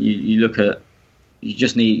 again, you look at...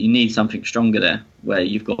 You need something stronger there, where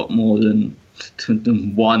you've got more than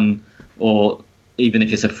 1, or even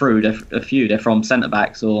if it's a few, they're from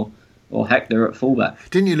centre-backs or Hector at full-back.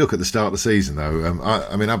 Didn't you look at the start of the season, though?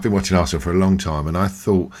 I mean, I've been watching Arsenal for a long time, and I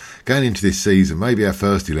thought, going into this season, maybe our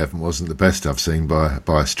first 11 wasn't the best I've seen by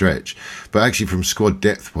a stretch. But actually, from squad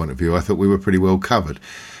depth point of view, I thought we were pretty well covered.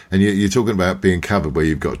 And you're talking about being covered where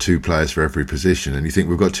you've got 2 players for every position, and you think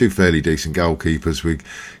we've got 2 fairly decent goalkeepers.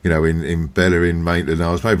 In Bella, in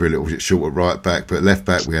Maitland-Niles, maybe a little bit short at right back, but left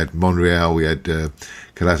back we had Monreal, we had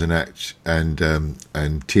Kolasinac,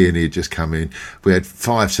 and Tierney had just come in. We had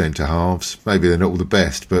 5 centre halves. Maybe they're not all the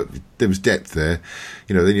best, but there was depth there.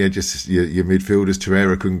 Then you had just your midfielders.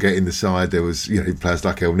 Torreira couldn't get in the side. There was players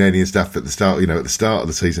like El Neni and stuff at the start. At the start of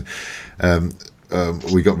the season,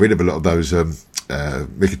 we got rid of a lot of those.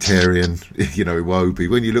 Mkhitaryan, Iwobi.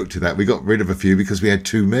 When you looked at that, we got rid of a few because we had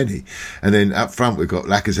too many. And then up front, we've got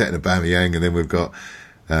Lacazette and Aubameyang, and then we've got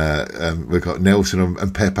Nelson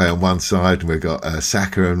and Pepe on one side, and we've got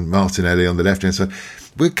Saka and Martinelli on the left hand side.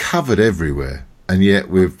 We're covered everywhere. and yet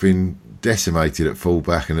we've been decimated at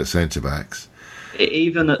full-back and at centre-backs.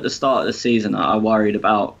 Even at the start of the season, I worried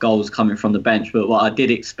about goals coming from the bench, but what I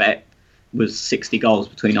did expect was 60 goals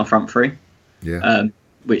between our front three,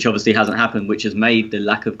 which obviously hasn't happened, which has made the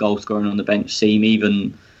lack of goal scoring on the bench seem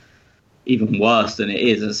even worse than it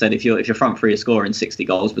is. As I said, if your front three are scoring 60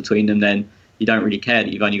 goals between them, then you don't really care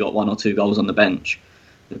that you've only got 1 or 2 goals on the bench.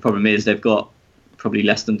 The problem is they've got probably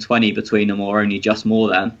less than 20 between them, or only just more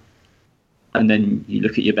than. And then you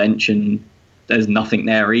look at your bench and there's nothing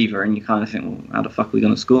there either, and you kind of think, well, how the fuck are we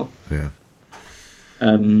going to score? Yeah.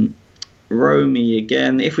 Romy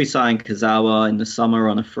again. If we sign Kazawa in the summer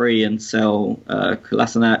on a free and sell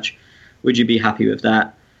Kolasinac, would you be happy with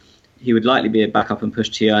that? He would likely be a backup and push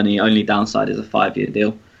Tierney. Only downside is a 5-year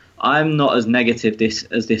deal. I'm not as negative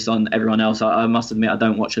as this on everyone else. I must admit I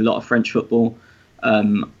don't watch a lot of French football.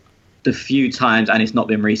 The few times, and it's not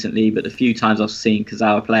been recently, but the few times I've seen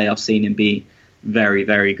Kazawa play, I've seen him be very,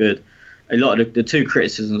 very good. A lot of the 2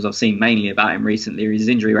 criticisms I've seen mainly about him recently are his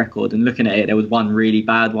injury record, and looking at it, there was one really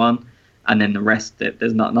bad one, and then the rest,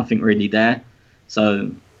 there's nothing really there. So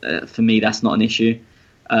for me, that's not an issue.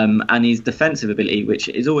 And his defensive ability, which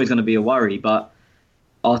is always going to be a worry, but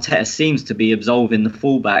Arteta seems to be absolving the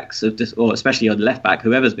fullbacks of this, or especially on the left back,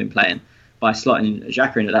 whoever's been playing, by slotting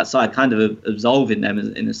Xhaka into that side, kind of absolving them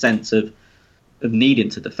in a sense of needing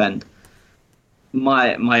to defend.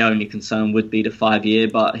 My only concern would be the 5-year,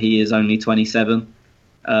 but he is only 27.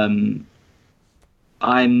 I'm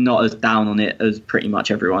not as down on it as pretty much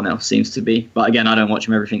everyone else seems to be. But again, I don't watch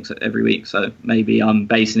him every week, so maybe I'm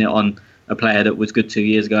basing it on a player that was good 2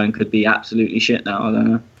 years ago and could be absolutely shit now. I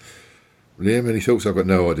don't know. Liam, any thoughts? I've got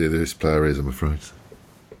no idea who this player is, I'm afraid.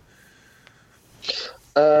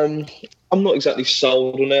 I'm not exactly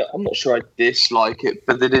sold on it. I'm not sure I dislike it,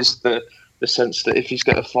 but it is the sense that if he's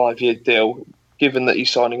got a 5-year deal, given that he's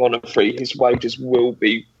signing on a free, his wages will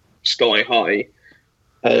be sky high.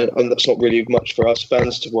 And that's not really much for us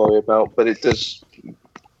fans to worry about, but it does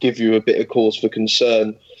give you a bit of cause for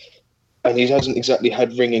concern. And he hasn't exactly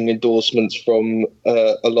had ringing endorsements from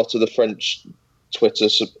a lot of the French Twitter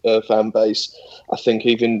fan base. I think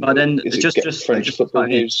even but then just French football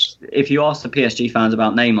news. If you ask the PSG fans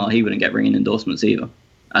about Neymar, he wouldn't get ringing endorsements either,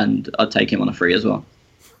 and I'd take him on a free as well.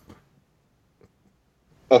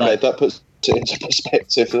 Okay, that puts it into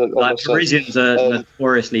perspective. Like, Parisians are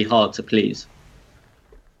notoriously hard to please.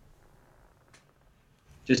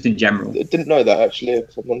 Just in general. I didn't know that, actually.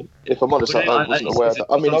 If I'm honest, I wasn't aware of that.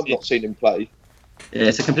 I mean, I've not seen him play. Yeah,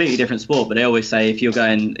 it's a completely different sport, but they always say if you're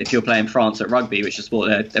playing France at rugby, which is a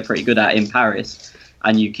sport they're pretty good at in Paris,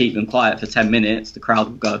 and you keep them quiet for 10 minutes, the crowd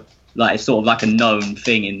will go. Like, it's sort of like a known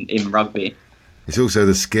thing in rugby. It's also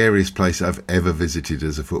the scariest place I've ever visited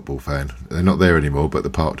as a football fan. They're not there anymore, but the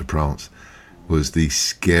Parc de France was the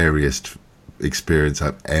scariest experience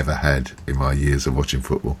I've ever had in my years of watching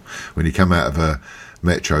football. When you come out of a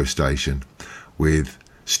metro station with,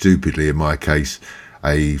 stupidly in my case,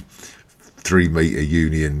 a 3-metre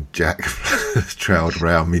Union Jack trailed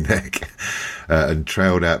round my neck and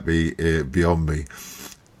trailed out beyond me,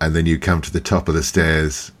 and then you come to the top of the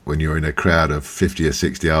stairs when you're in a crowd of 50 or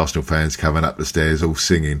 60 Arsenal fans coming up the stairs all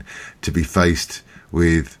singing, to be faced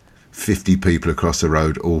with 50 people across the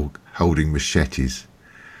road all holding machetes.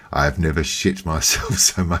 I have never shit myself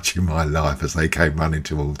so much in my life as they came running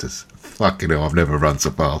towards us. Fucking hell, I've never run so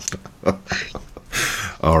fast.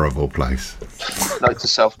 Horrible place. Note to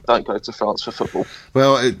self, don't go to France for football.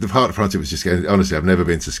 Well, the Parc de France, it was just scary. Honestly, I've never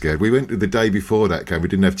been so scared. We went the day before that game. We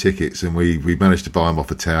didn't have tickets, and we managed to buy them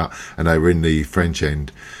off a tout, and they were in the French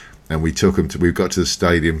end. And we took them to. We got to the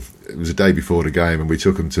stadium. It was the day before the game, and we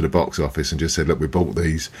took them to the box office and just said, "Look, we bought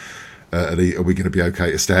these. Are we going to be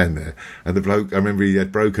okay to stand there?" And the bloke, I remember he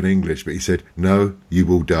had broken English, but he said, "No, you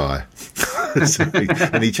will die."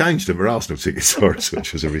 And he changed them for Arsenal tickets for us,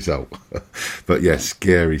 which was a result. But yes,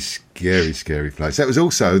 scary place. That was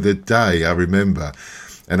also the day, I remember,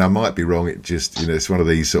 and I might be wrong, it just, it's one of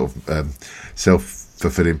these sort of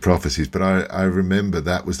self-fulfilling prophecies, but I remember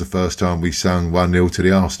that was the first time we sung 1-0 to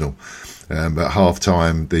the Arsenal. At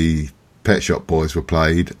half-time, the Pet Shop Boys were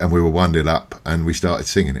played, and we were 1-0 up, and we started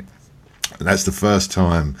singing it. And that's the first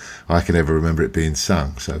time I can ever remember it being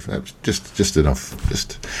sung. So that was just enough.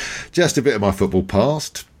 Just a bit of my football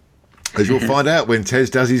past. As you'll find out when Tez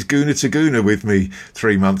does his Guna to Guna with me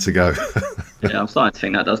 3 months ago. Yeah, I'm starting to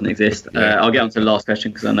think that doesn't exist. Yeah. I'll get on to the last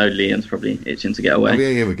question because I know Liam's probably itching to get away. Oh,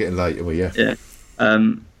 yeah, we're getting late. Well, yeah.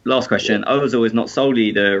 Last question. Ozil is not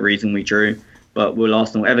solely the reason we drew, but will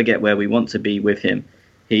Arsenal ever get where we want to be with him?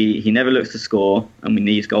 He never looks to score, and we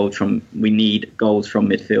need goals from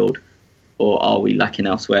midfield. Or are we lacking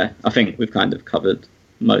elsewhere? I think we've kind of covered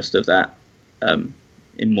most of that.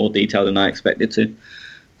 in more detail than I expected to.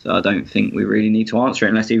 So I don't think we really need to answer it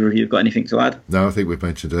unless either of you have got anything to add. No, I think we've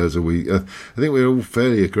mentioned Ozil. I think we're all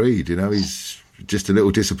fairly agreed. He's just a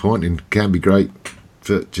little disappointing. Can be great,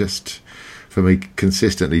 but just for me,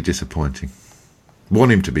 consistently disappointing.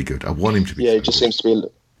 Want him to be good. I want him to be. Yeah, he just seems to be.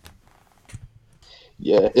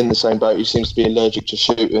 Yeah, in the same boat. He seems to be allergic to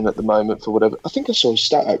shooting at the moment for whatever. I think I saw a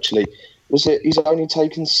stat actually. Was it he's only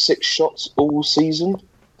taken 6 shots all season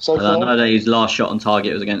so far? I know that his last shot on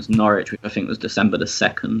target was against Norwich, which I think was December the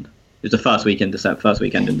 2nd. It was the first weekend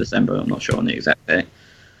in December. I'm not sure on the exact day.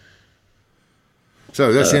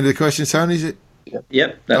 So that's the end of the question, Tony, is it?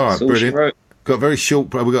 Yep, that's all brilliant. she wrote. Got very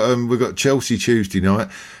short. We've got Chelsea Tuesday night.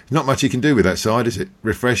 Not much you can do with that side, is it?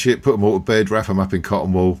 Refresh it, put them all to bed, wrap them up in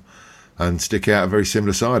cotton wool, and stick out a very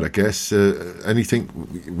similar side, I guess.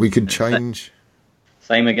 Anything we could change?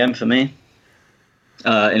 Same again for me,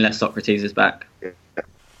 unless Socrates is back.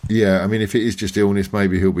 Yeah, I mean, if it is just illness,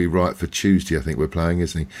 maybe he'll be right for Tuesday. I think we're playing,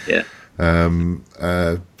 isn't he? Yeah.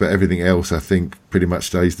 But everything else, I think, pretty much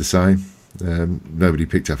stays the same. Nobody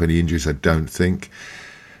picked up any injuries, I don't think.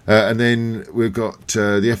 And then we've got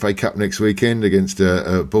the FA Cup next weekend against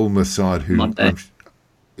a Bournemouth side who... Monday.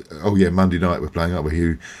 Monday night we're playing, aren't we?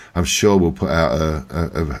 Who I'm sure will put out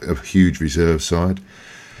a huge reserve side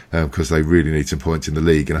because they really need some points in the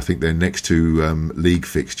league. And I think their next 2 league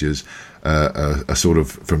fixtures are sort of,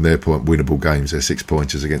 from their point, winnable games. They're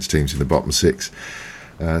 6-pointers against teams in the bottom 6.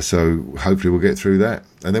 So hopefully we'll get through that.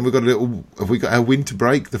 And then we've got have we got our winter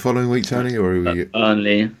break the following week, Tony? Or are we...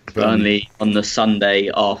 Burnley on the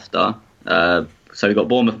Sunday after. So we've got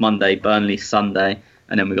Bournemouth Monday, Burnley Sunday,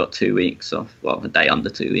 and then we've got 2 weeks off. Well, a day under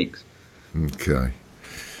 2 weeks. Okay.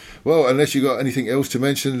 Well, unless you've got anything else to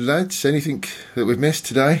mention, lads, anything that we've missed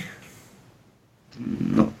today?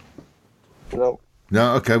 No.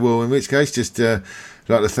 No, okay. Well, in which case, just like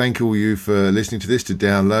to thank all you for listening to this, to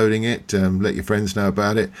downloading it, let your friends know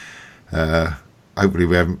about it. Hopefully,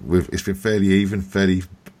 it's been fairly even, fairly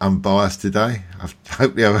unbiased today.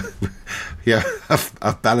 Hopefully,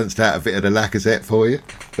 I've balanced out a bit of the Lacazette for you.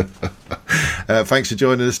 Thanks for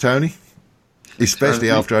joining us, Tony.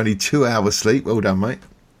 Especially after only 2 hours sleep. Well done, mate.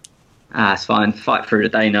 It's fine. Fight through the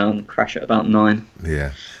day now and crash at about 9.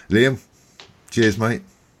 Yeah. Liam, cheers, mate.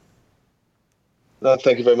 No,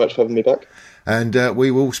 thank you very much for having me back. And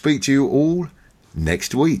we will speak to you all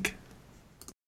next week.